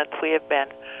last month, we have been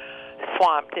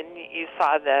swamped, and you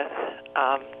saw the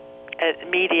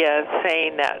media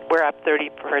saying that we're up 30%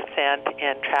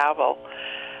 in travel.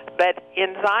 But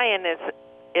in Zion,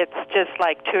 it's just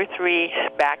like 2 or 3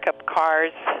 backup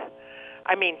cars.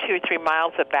 2 or 3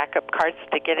 miles of backup cars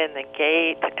to get in the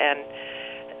gate, and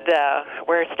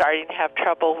we're starting to have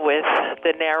trouble with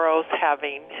the Narrows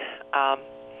having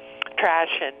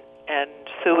trash and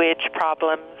sewage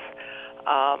problems.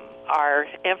 Our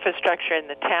infrastructure in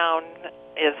the town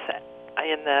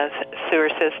in the sewer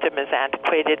system is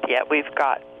antiquated, yet we've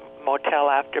got motel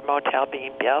after motel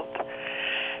being built.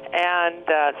 And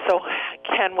so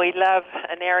can we love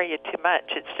an area too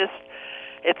much?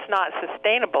 It's not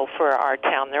sustainable for our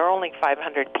town. There are only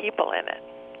 500 people in it.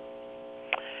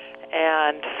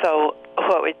 And so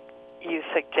what would you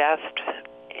suggest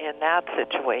in that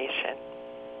situation?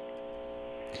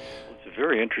 It's a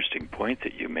very interesting point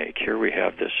that you make. Here we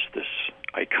have this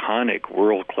iconic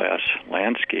world-class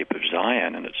landscape of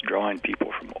Zion, and it's drawing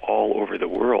people from all over the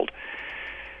world.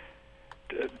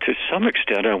 To some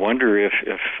extent, I wonder if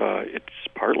it's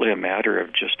partly a matter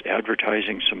of just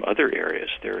advertising some other areas.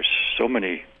 There's so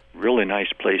many really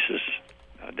nice places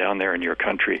down there in your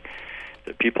country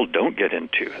that people don't get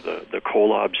into. The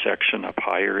Kolob section up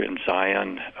higher in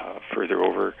Zion, further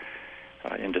over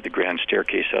into the Grand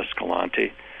Staircase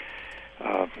Escalante.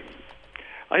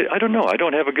 I don't know. I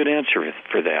don't have a good answer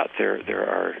for that. There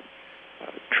are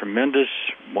tremendous,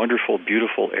 wonderful,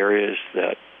 beautiful areas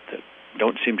that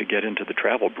don't seem to get into the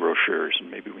travel brochures, and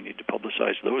maybe we need to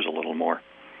publicize those a little more.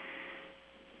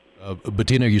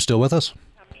 Bettina, are you still with us?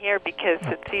 I'm here because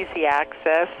it's easy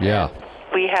access. Yeah.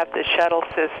 We have the shuttle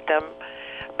system,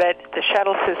 but the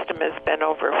shuttle system has been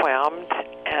overwhelmed,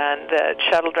 and the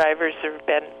shuttle drivers have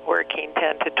been working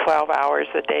 10 to 12 hours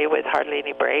a day with hardly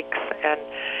any breaks, and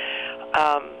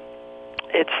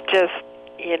it's just,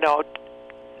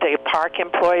 the park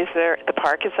employees there, the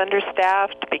park is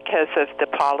understaffed because of the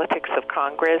politics of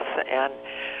Congress, and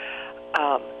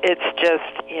it's just,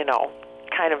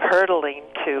 kind of hurtling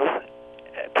to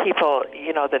people,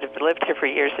 that have lived here for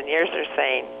years and years are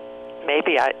saying,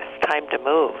 maybe it's time to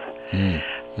move,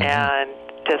 mm-hmm. and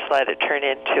just let it turn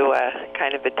into a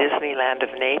kind of a Disneyland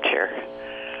of nature.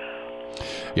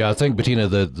 Yeah, I think, Bettina,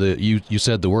 you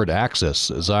said the word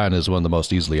access. Zion is one of the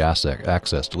most easily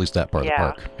accessed, at least that part of the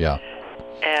park. Yeah.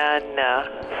 And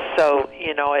so,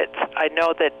 I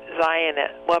know that Zion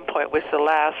at one point was the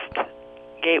last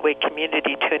gateway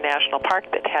community to a national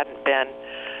park that hadn't been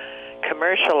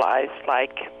commercialized,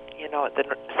 like, at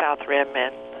the South Rim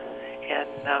and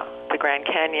the Grand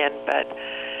Canyon. But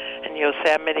and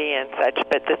Yosemite and such.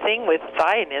 But the thing with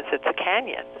Zion is it's a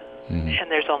canyon. And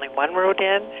there's only one road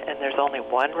in, and there's only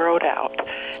one road out.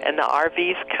 And the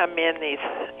RVs come in, these,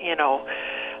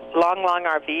 long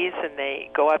RVs, and they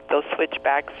go up those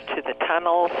switchbacks to the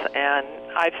tunnels. And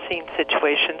I've seen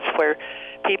situations where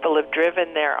people have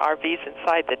driven their RVs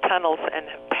inside the tunnels and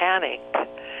have panicked.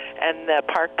 And the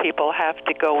park people have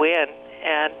to go in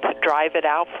and drive it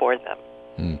out for them.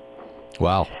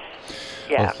 Wow.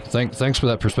 Yeah. Well, thanks for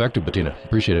that perspective, Bettina.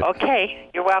 Appreciate it. Okay,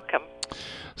 you're welcome.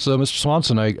 So, Mr.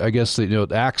 Swanson, I guess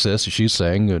access, she's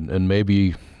saying, and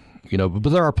maybe, but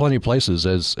there are plenty of places,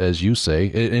 as you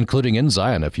say, including in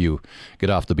Zion, if you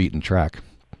get off the beaten track.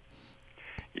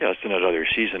 Yes, and at other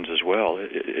seasons as well.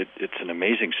 It's an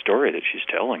amazing story that she's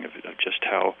telling of just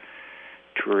how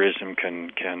tourism can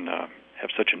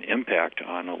have such an impact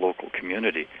on a local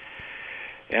community.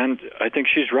 And I think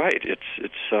she's right.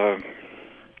 It's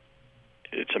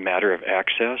a matter of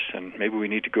access, and maybe we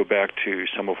need to go back to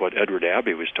some of what Edward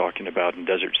Abbey was talking about in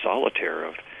Desert Solitaire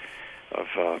of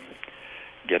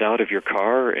get out of your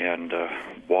car and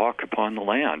walk upon the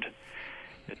land.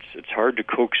 It's hard to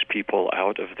coax people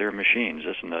out of their machines,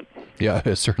 isn't it? Yeah,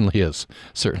 it certainly is.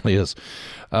 Certainly is.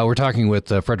 We're talking with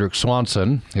Frederick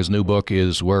Swanson. His new book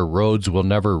is Where Roads Will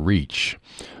Never Reach.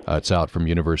 It's out from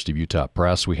University of Utah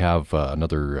Press. We have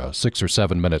another 6 or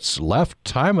 7 minutes left.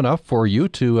 Time enough for you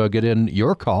to get in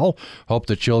your call. Hope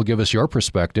that you'll give us your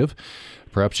perspective.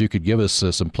 Perhaps you could give us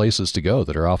some places to go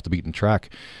that are off the beaten track.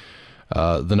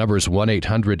 The number is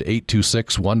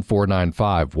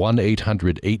 1-800-826-1495,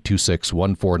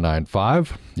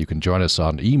 1-800-826-1495. You can join us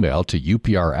on email to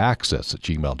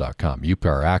upraccess@gmail.com,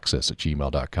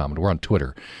 upraccess@gmail.com, and we're on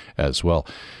Twitter as well.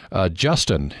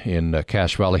 Justin in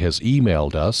Cache Valley has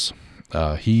emailed us.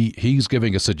 He's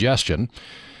giving a suggestion.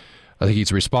 I think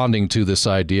he's responding to this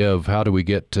idea of how do we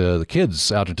get the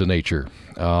kids out into nature.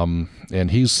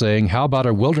 And he's saying, how about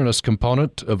a wilderness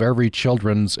component of every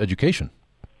children's education?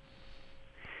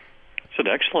 It's an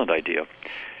excellent idea.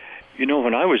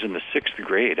 When I was in the 6th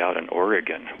grade out in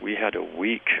Oregon, we had a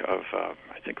week of, I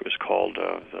think it was called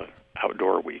the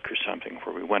Outdoor Week or something,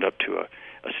 where we went up to a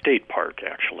state park,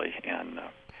 actually, and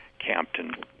camped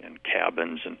in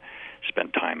cabins and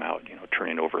spent time out,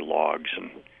 turning over logs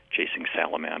and chasing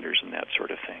salamanders and that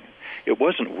sort of thing. It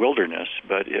wasn't wilderness,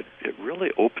 but it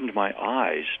really opened my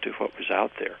eyes to what was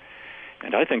out there.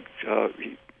 And I think the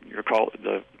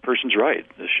person's right.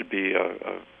 This should be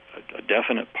a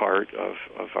definite part of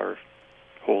our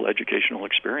whole educational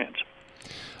experience.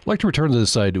 I'd like to return to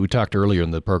this side. We talked earlier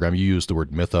in the program, you used the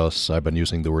word mythos. I've been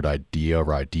using the word idea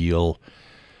or ideal.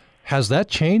 Has that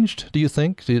changed, do you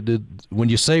think? When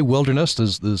you say wilderness,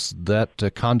 does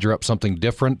that conjure up something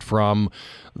different from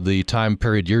the time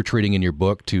period you're treating in your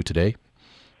book to today?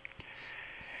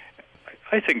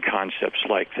 I think concepts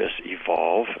like this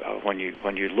evolve. When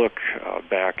you look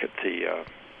back at the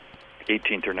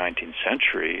 18th or 19th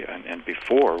century and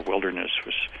before, wilderness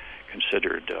was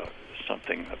considered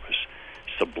something that was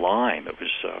sublime. It was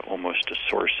almost a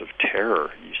source of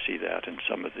terror. You see that in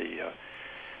some of the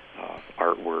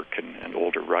artwork and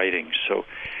older writings. So,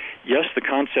 yes, the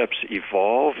concepts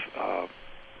evolve,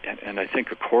 and I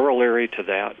think a corollary to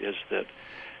that is that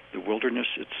the wilderness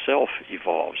itself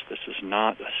evolves. This is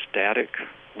not a static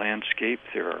landscape.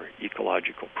 There are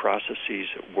ecological processes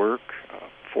at work,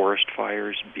 forest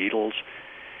fires, beetles,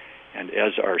 and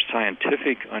as our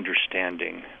scientific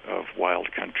understanding of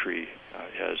wild country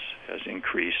has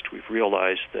increased, we've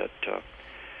realized that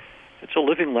it's a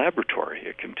living laboratory.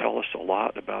 It can tell us a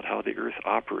lot about how the Earth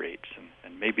operates,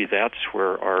 and maybe that's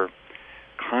where our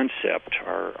concept,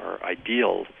 our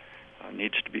ideal,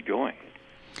 needs to be going.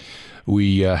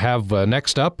 We have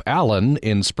next up Alan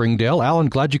in Springdale. Alan,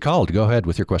 glad you called. Go ahead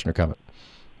with your question or comment.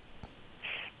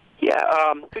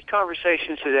 Yeah, good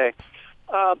conversation today.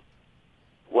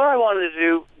 What I wanted to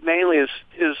do mainly is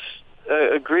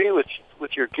agree with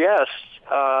your guests.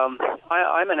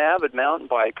 I'm an avid mountain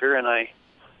biker, and I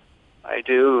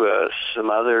do some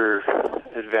other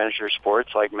adventure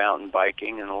sports like mountain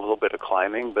biking and a little bit of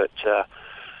climbing, but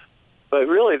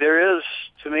really there is,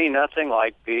 to me, nothing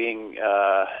like being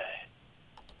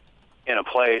in a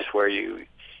place where you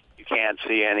can't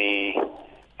see any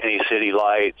city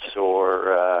lights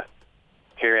or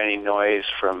hear any noise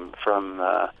from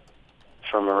a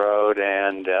road,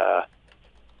 and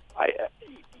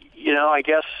I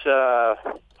guess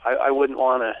I woun't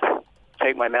want to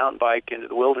take my mountain bike into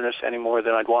the wilderness any more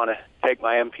than I'd want to take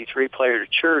my MP3 player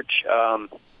to church.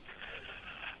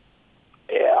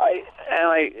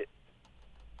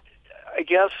 I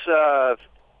guess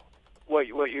what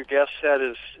your guest said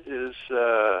is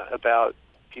about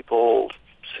people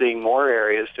seeing more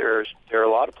areas. There are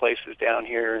a lot of places down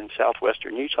here in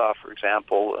southwestern Utah, for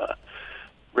example,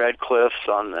 red cliffs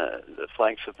on the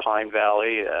flanks of Pine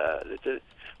Valley, the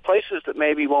places that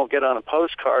maybe won't get on a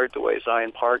postcard the way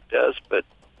Zion Park does, but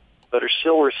are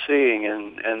still worth seeing.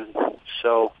 And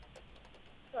so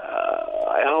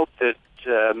I hope that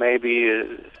maybe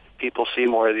people see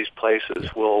more of these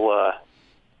places will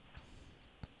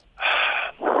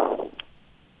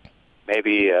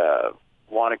maybe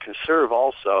want to conserve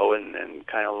also and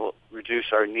kind of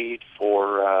reduce our need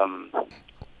for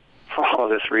all of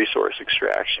this resource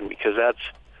extraction, because that's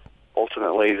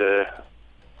ultimately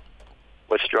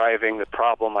what's driving the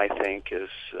problem. I think is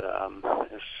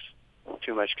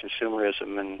too much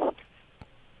consumerism, and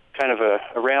kind of a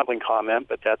rambling comment,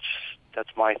 but that's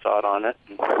my thought on it.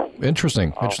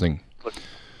 Interesting.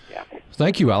 Yeah.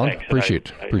 Thank you, Alan. Thanks.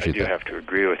 Appreciate I that. do have to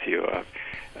agree with you.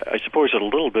 I suppose at a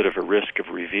little bit of a risk of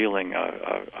revealing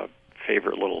a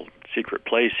favorite little secret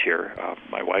place here.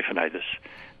 My wife and I this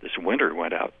winter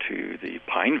went out to the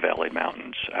Pine Valley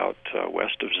Mountains out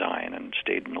west of Zion and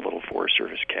stayed in a little Forest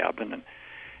Service cabin, and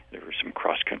there were some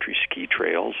cross-country ski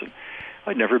trails, and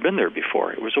I'd never been there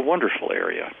before. It was a wonderful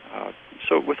area.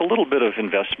 So with a little bit of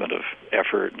investment of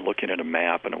effort, looking at a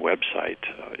map and a website,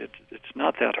 it's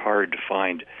not that hard to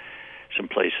find some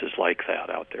places like that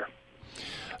out there.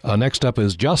 Next up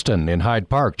is Justin in Hyde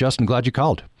Park. Justin, glad you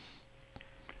called.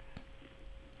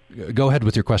 Go ahead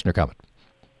with your question or comment.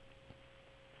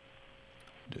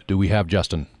 Do we have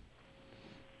Justin?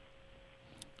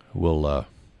 We'll...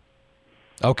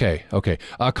 Okay.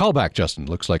 Call back, Justin.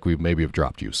 Looks like we maybe have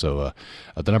dropped you. So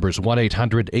the number is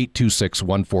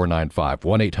 1-800-826-1495,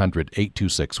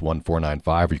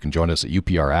 1-800-826-1495, or you can join us at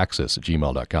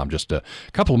upraccess@gmail.com. Just a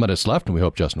couple of minutes left, and we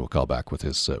hope Justin will call back with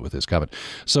his comment.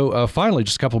 So finally,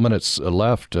 just a couple of minutes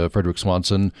left, Frederick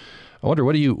Swanson. I wonder,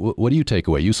 what do you take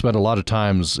away? You spent a lot of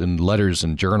times in letters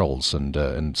and journals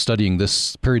and studying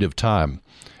this period of time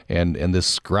and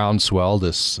this groundswell,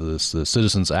 this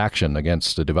citizens' action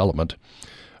against development.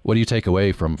 What do you take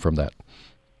away from that?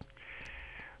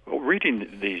 Well, reading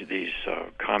these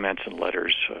comments and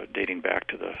letters dating back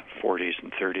to the 40s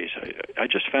and 30s, I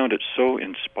just found it so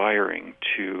inspiring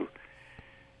to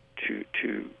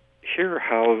hear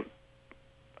how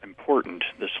important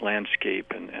this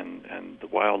landscape and the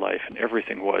wildlife and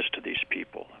everything was to these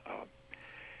people.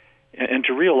 And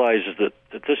to realize that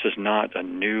this is not a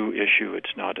new issue,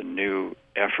 it's not a new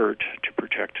effort to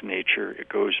protect nature. It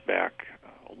goes back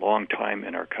a long time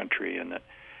in our country, and that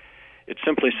it's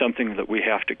simply something that we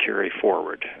have to carry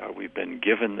forward. We've been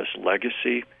given this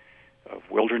legacy of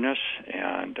wilderness,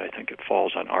 and I think it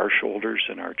falls on our shoulders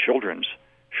and our children's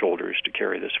shoulders to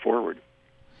carry this forward.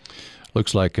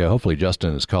 Looks like hopefully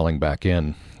Justin is calling back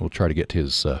in. We'll try to get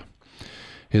his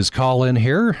call in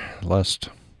here.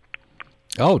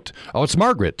 Oh, it's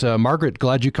Margaret. Margaret,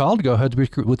 glad you called. Go ahead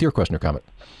with your question or comment.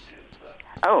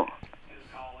 Oh.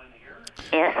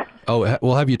 Yes. Oh,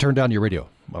 we'll have you turn down your radio,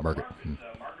 Margaret.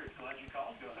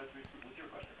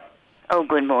 Oh,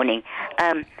 good morning.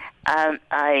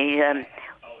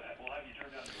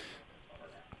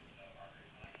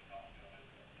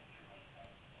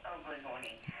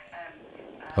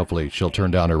 Hopefully she'll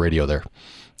turn down her radio there.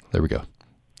 There we go.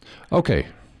 Okay.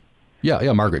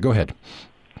 Yeah, Margaret, go ahead.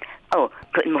 Oh,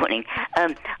 good morning.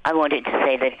 I wanted to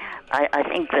say that I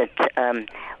think that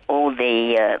all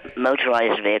the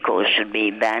motorized vehicles should be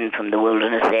banned from the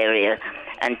wilderness area,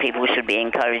 and people should be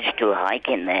encouraged to hike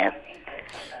in there.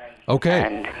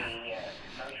 Okay.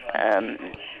 And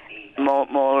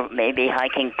more maybe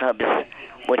hiking clubs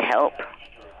would help,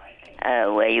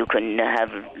 where you can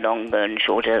have longer and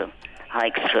shorter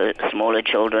hikes for smaller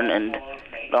children and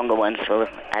longer ones for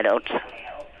adults.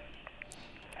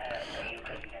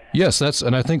 Yes,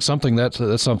 and I think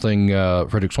that's something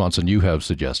Frederick Swanson, you have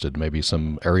suggested. Maybe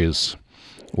some areas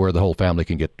where the whole family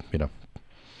can get,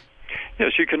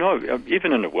 Yes, you can.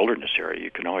 Even in a wilderness area, you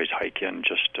can always hike in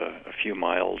just a few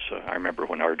miles. I remember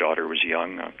when our daughter was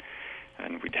young,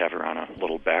 and we'd have her on a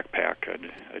little backpack.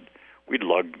 We'd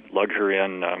lug her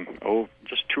in,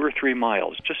 just 2 or 3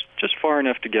 miles, just far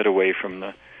enough to get away from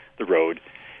the road,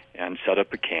 and set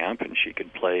up a camp, and she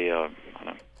could play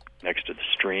next to the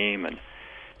stream, and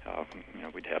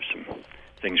we'd have some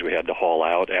things we had to haul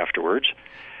out afterwards.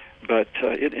 But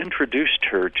it introduced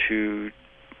her to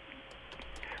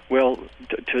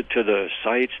the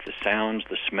sights, the sounds,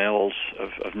 the smells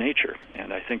of nature.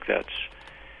 And I think that's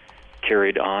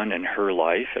carried on in her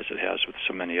life as it has with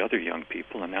so many other young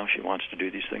people, and now she wants to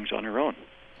do these things on her own.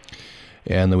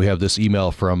 And then we have this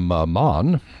email from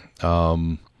Mon.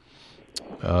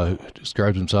 who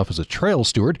describes himself as a trail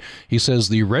steward. He says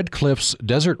the Red Cliffs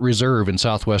Desert Reserve in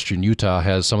southwestern Utah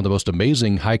has some of the most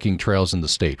amazing hiking trails in the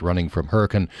state, running from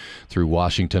Hurricane through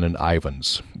Washington and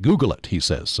Ivans. Google it, he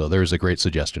says. So there's a great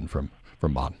suggestion from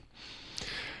Mon.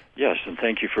 Yes, and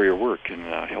thank you for your work in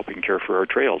helping care for our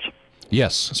trails.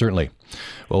 Yes, certainly.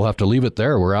 We'll have to leave it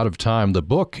there. We're out of time. The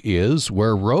book is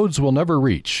Where Roads Will Never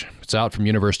Reach. It's out from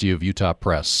University of Utah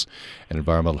Press. And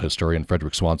environmental historian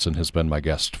Frederick Swanson has been my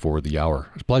guest for the hour.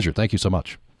 It's a pleasure. Thank you so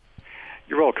much.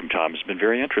 You're welcome, Tom. It's been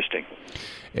very interesting.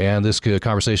 And this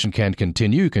conversation can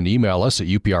continue. You can email us at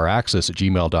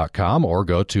upraccess@gmail.com or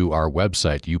go to our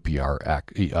website,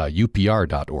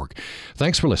 upr.org.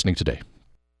 Thanks for listening today.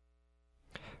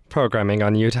 Programming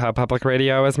on Utah Public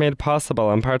Radio is made possible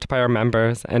in part by our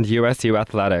members and USU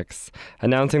Athletics.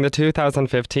 Announcing the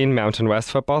 2015 Mountain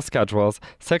West football schedules,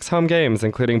 6 home games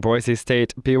including Boise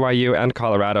State, BYU, and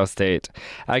Colorado State.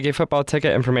 Aggie football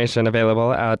ticket information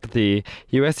available at the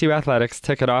USU Athletics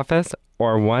ticket office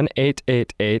or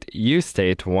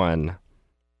 1-888-U-STATE-1.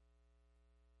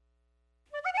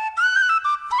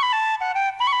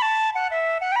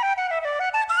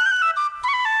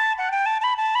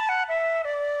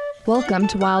 Welcome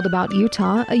to Wild About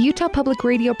Utah, a Utah Public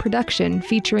Radio production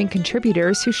featuring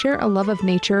contributors who share a love of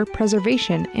nature,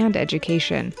 preservation, and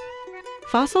education.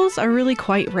 Fossils are really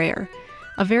quite rare.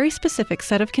 A very specific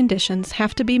set of conditions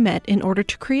have to be met in order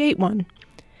to create one.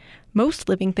 Most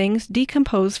living things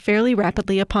decompose fairly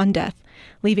rapidly upon death,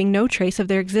 leaving no trace of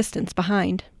their existence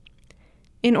behind.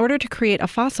 In order to create a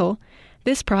fossil,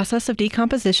 this process of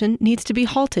decomposition needs to be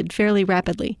halted fairly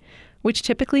rapidly, which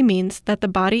typically means that the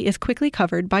body is quickly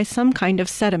covered by some kind of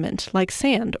sediment like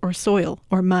sand or soil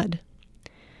or mud.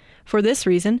 For this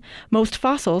reason, most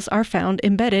fossils are found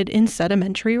embedded in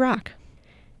sedimentary rock.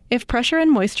 If pressure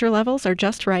and moisture levels are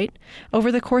just right,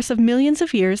 over the course of millions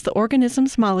of years the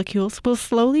organism's molecules will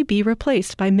slowly be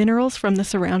replaced by minerals from the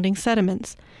surrounding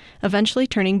sediments, eventually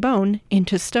turning bone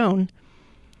into stone.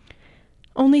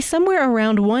 Only somewhere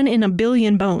around 1 in a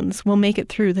billion bones will make it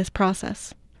through this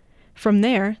process. From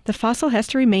there, the fossil has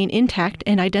to remain intact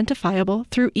and identifiable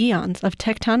through eons of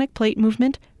tectonic plate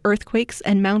movement, earthquakes,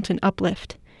 and mountain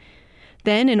uplift.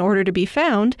 Then, in order to be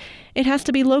found, it has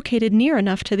to be located near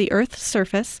enough to the Earth's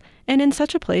surface and in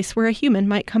such a place where a human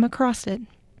might come across it.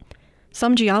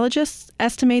 Some geologists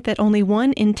estimate that only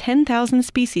 1 in 10,000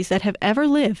 species that have ever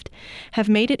lived have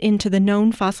made it into the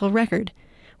known fossil record,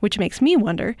 which makes me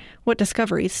wonder what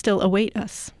discoveries still await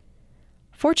us.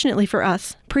 Fortunately for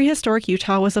us, prehistoric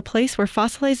Utah was a place where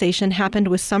fossilization happened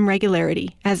with some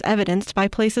regularity, as evidenced by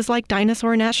places like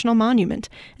Dinosaur National Monument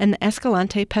and the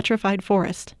Escalante Petrified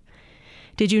Forest.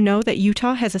 Did you know that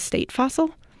Utah has a state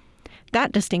fossil?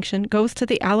 That distinction goes to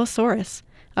the Allosaurus,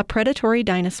 a predatory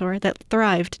dinosaur that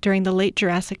thrived during the late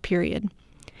Jurassic period.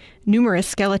 Numerous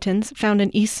skeletons found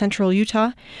in east-central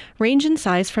Utah range in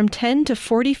size from 10 to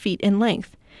 40 feet in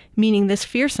length, meaning this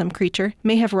fearsome creature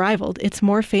may have rivaled its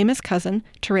more famous cousin,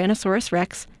 Tyrannosaurus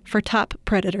rex, for top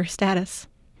predator status.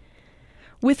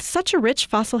 With such a rich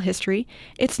fossil history,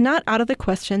 it's not out of the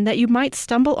question that you might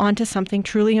stumble onto something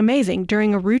truly amazing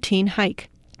during a routine hike.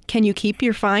 Can you keep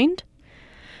your find?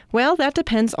 Well, that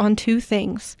depends on 2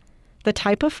 things: the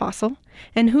type of fossil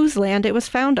and whose land it was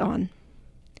found on.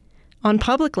 On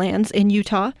public lands in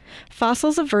Utah,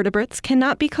 fossils of vertebrates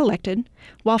cannot be collected,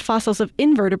 while fossils of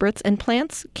invertebrates and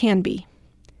plants can be.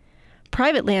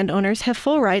 Private landowners have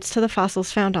full rights to the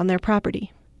fossils found on their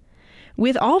property.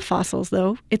 With all fossils,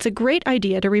 though, it's a great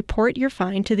idea to report your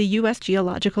find to the U.S.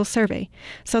 Geological Survey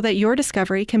so that your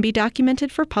discovery can be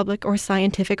documented for public or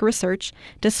scientific research,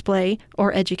 display,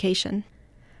 or education.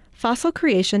 Fossil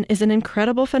creation is an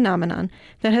incredible phenomenon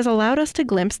that has allowed us to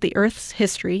glimpse the Earth's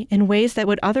history in ways that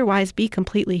would otherwise be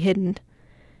completely hidden.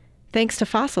 Thanks to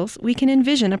fossils, we can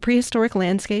envision a prehistoric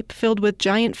landscape filled with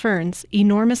giant ferns,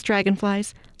 enormous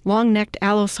dragonflies, long-necked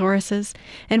allosauruses,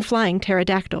 and flying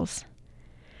pterodactyls.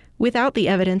 Without the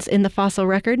evidence in the fossil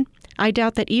record, I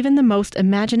doubt that even the most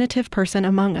imaginative person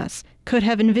among us could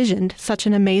have envisioned such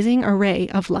an amazing array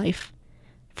of life.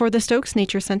 For the Stokes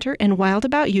Nature Center and Wild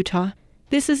About Utah,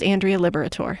 this is Andrea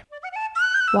Liberator.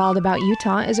 Wild About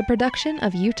Utah is a production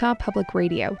of Utah Public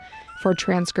Radio. For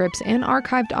transcripts and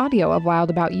archived audio of Wild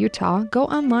About Utah, go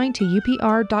online to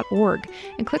upr.org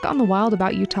and click on the Wild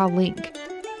About Utah link.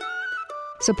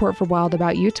 Support for Wild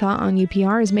About Utah on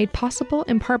UPR is made possible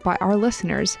in part by our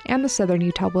listeners and the Southern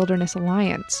Utah Wilderness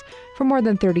Alliance, for more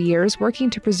than 30 years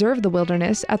working to preserve the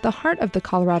wilderness at the heart of the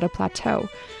Colorado Plateau.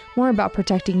 More about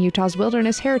protecting Utah's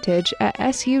wilderness heritage at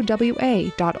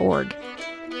suwa.org.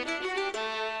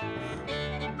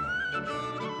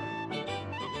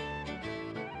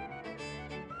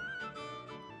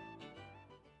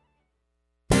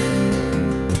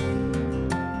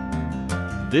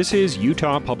 This is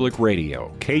Utah Public Radio,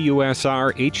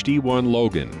 KUSR HD1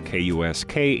 Logan,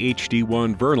 KUSK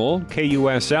HD1 Vernal,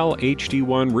 KUSL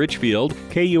HD1 Richfield,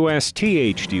 KUST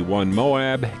HD1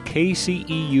 Moab,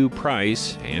 KCEU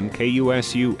Price, and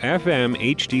KUSU FM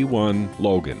HD1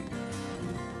 Logan.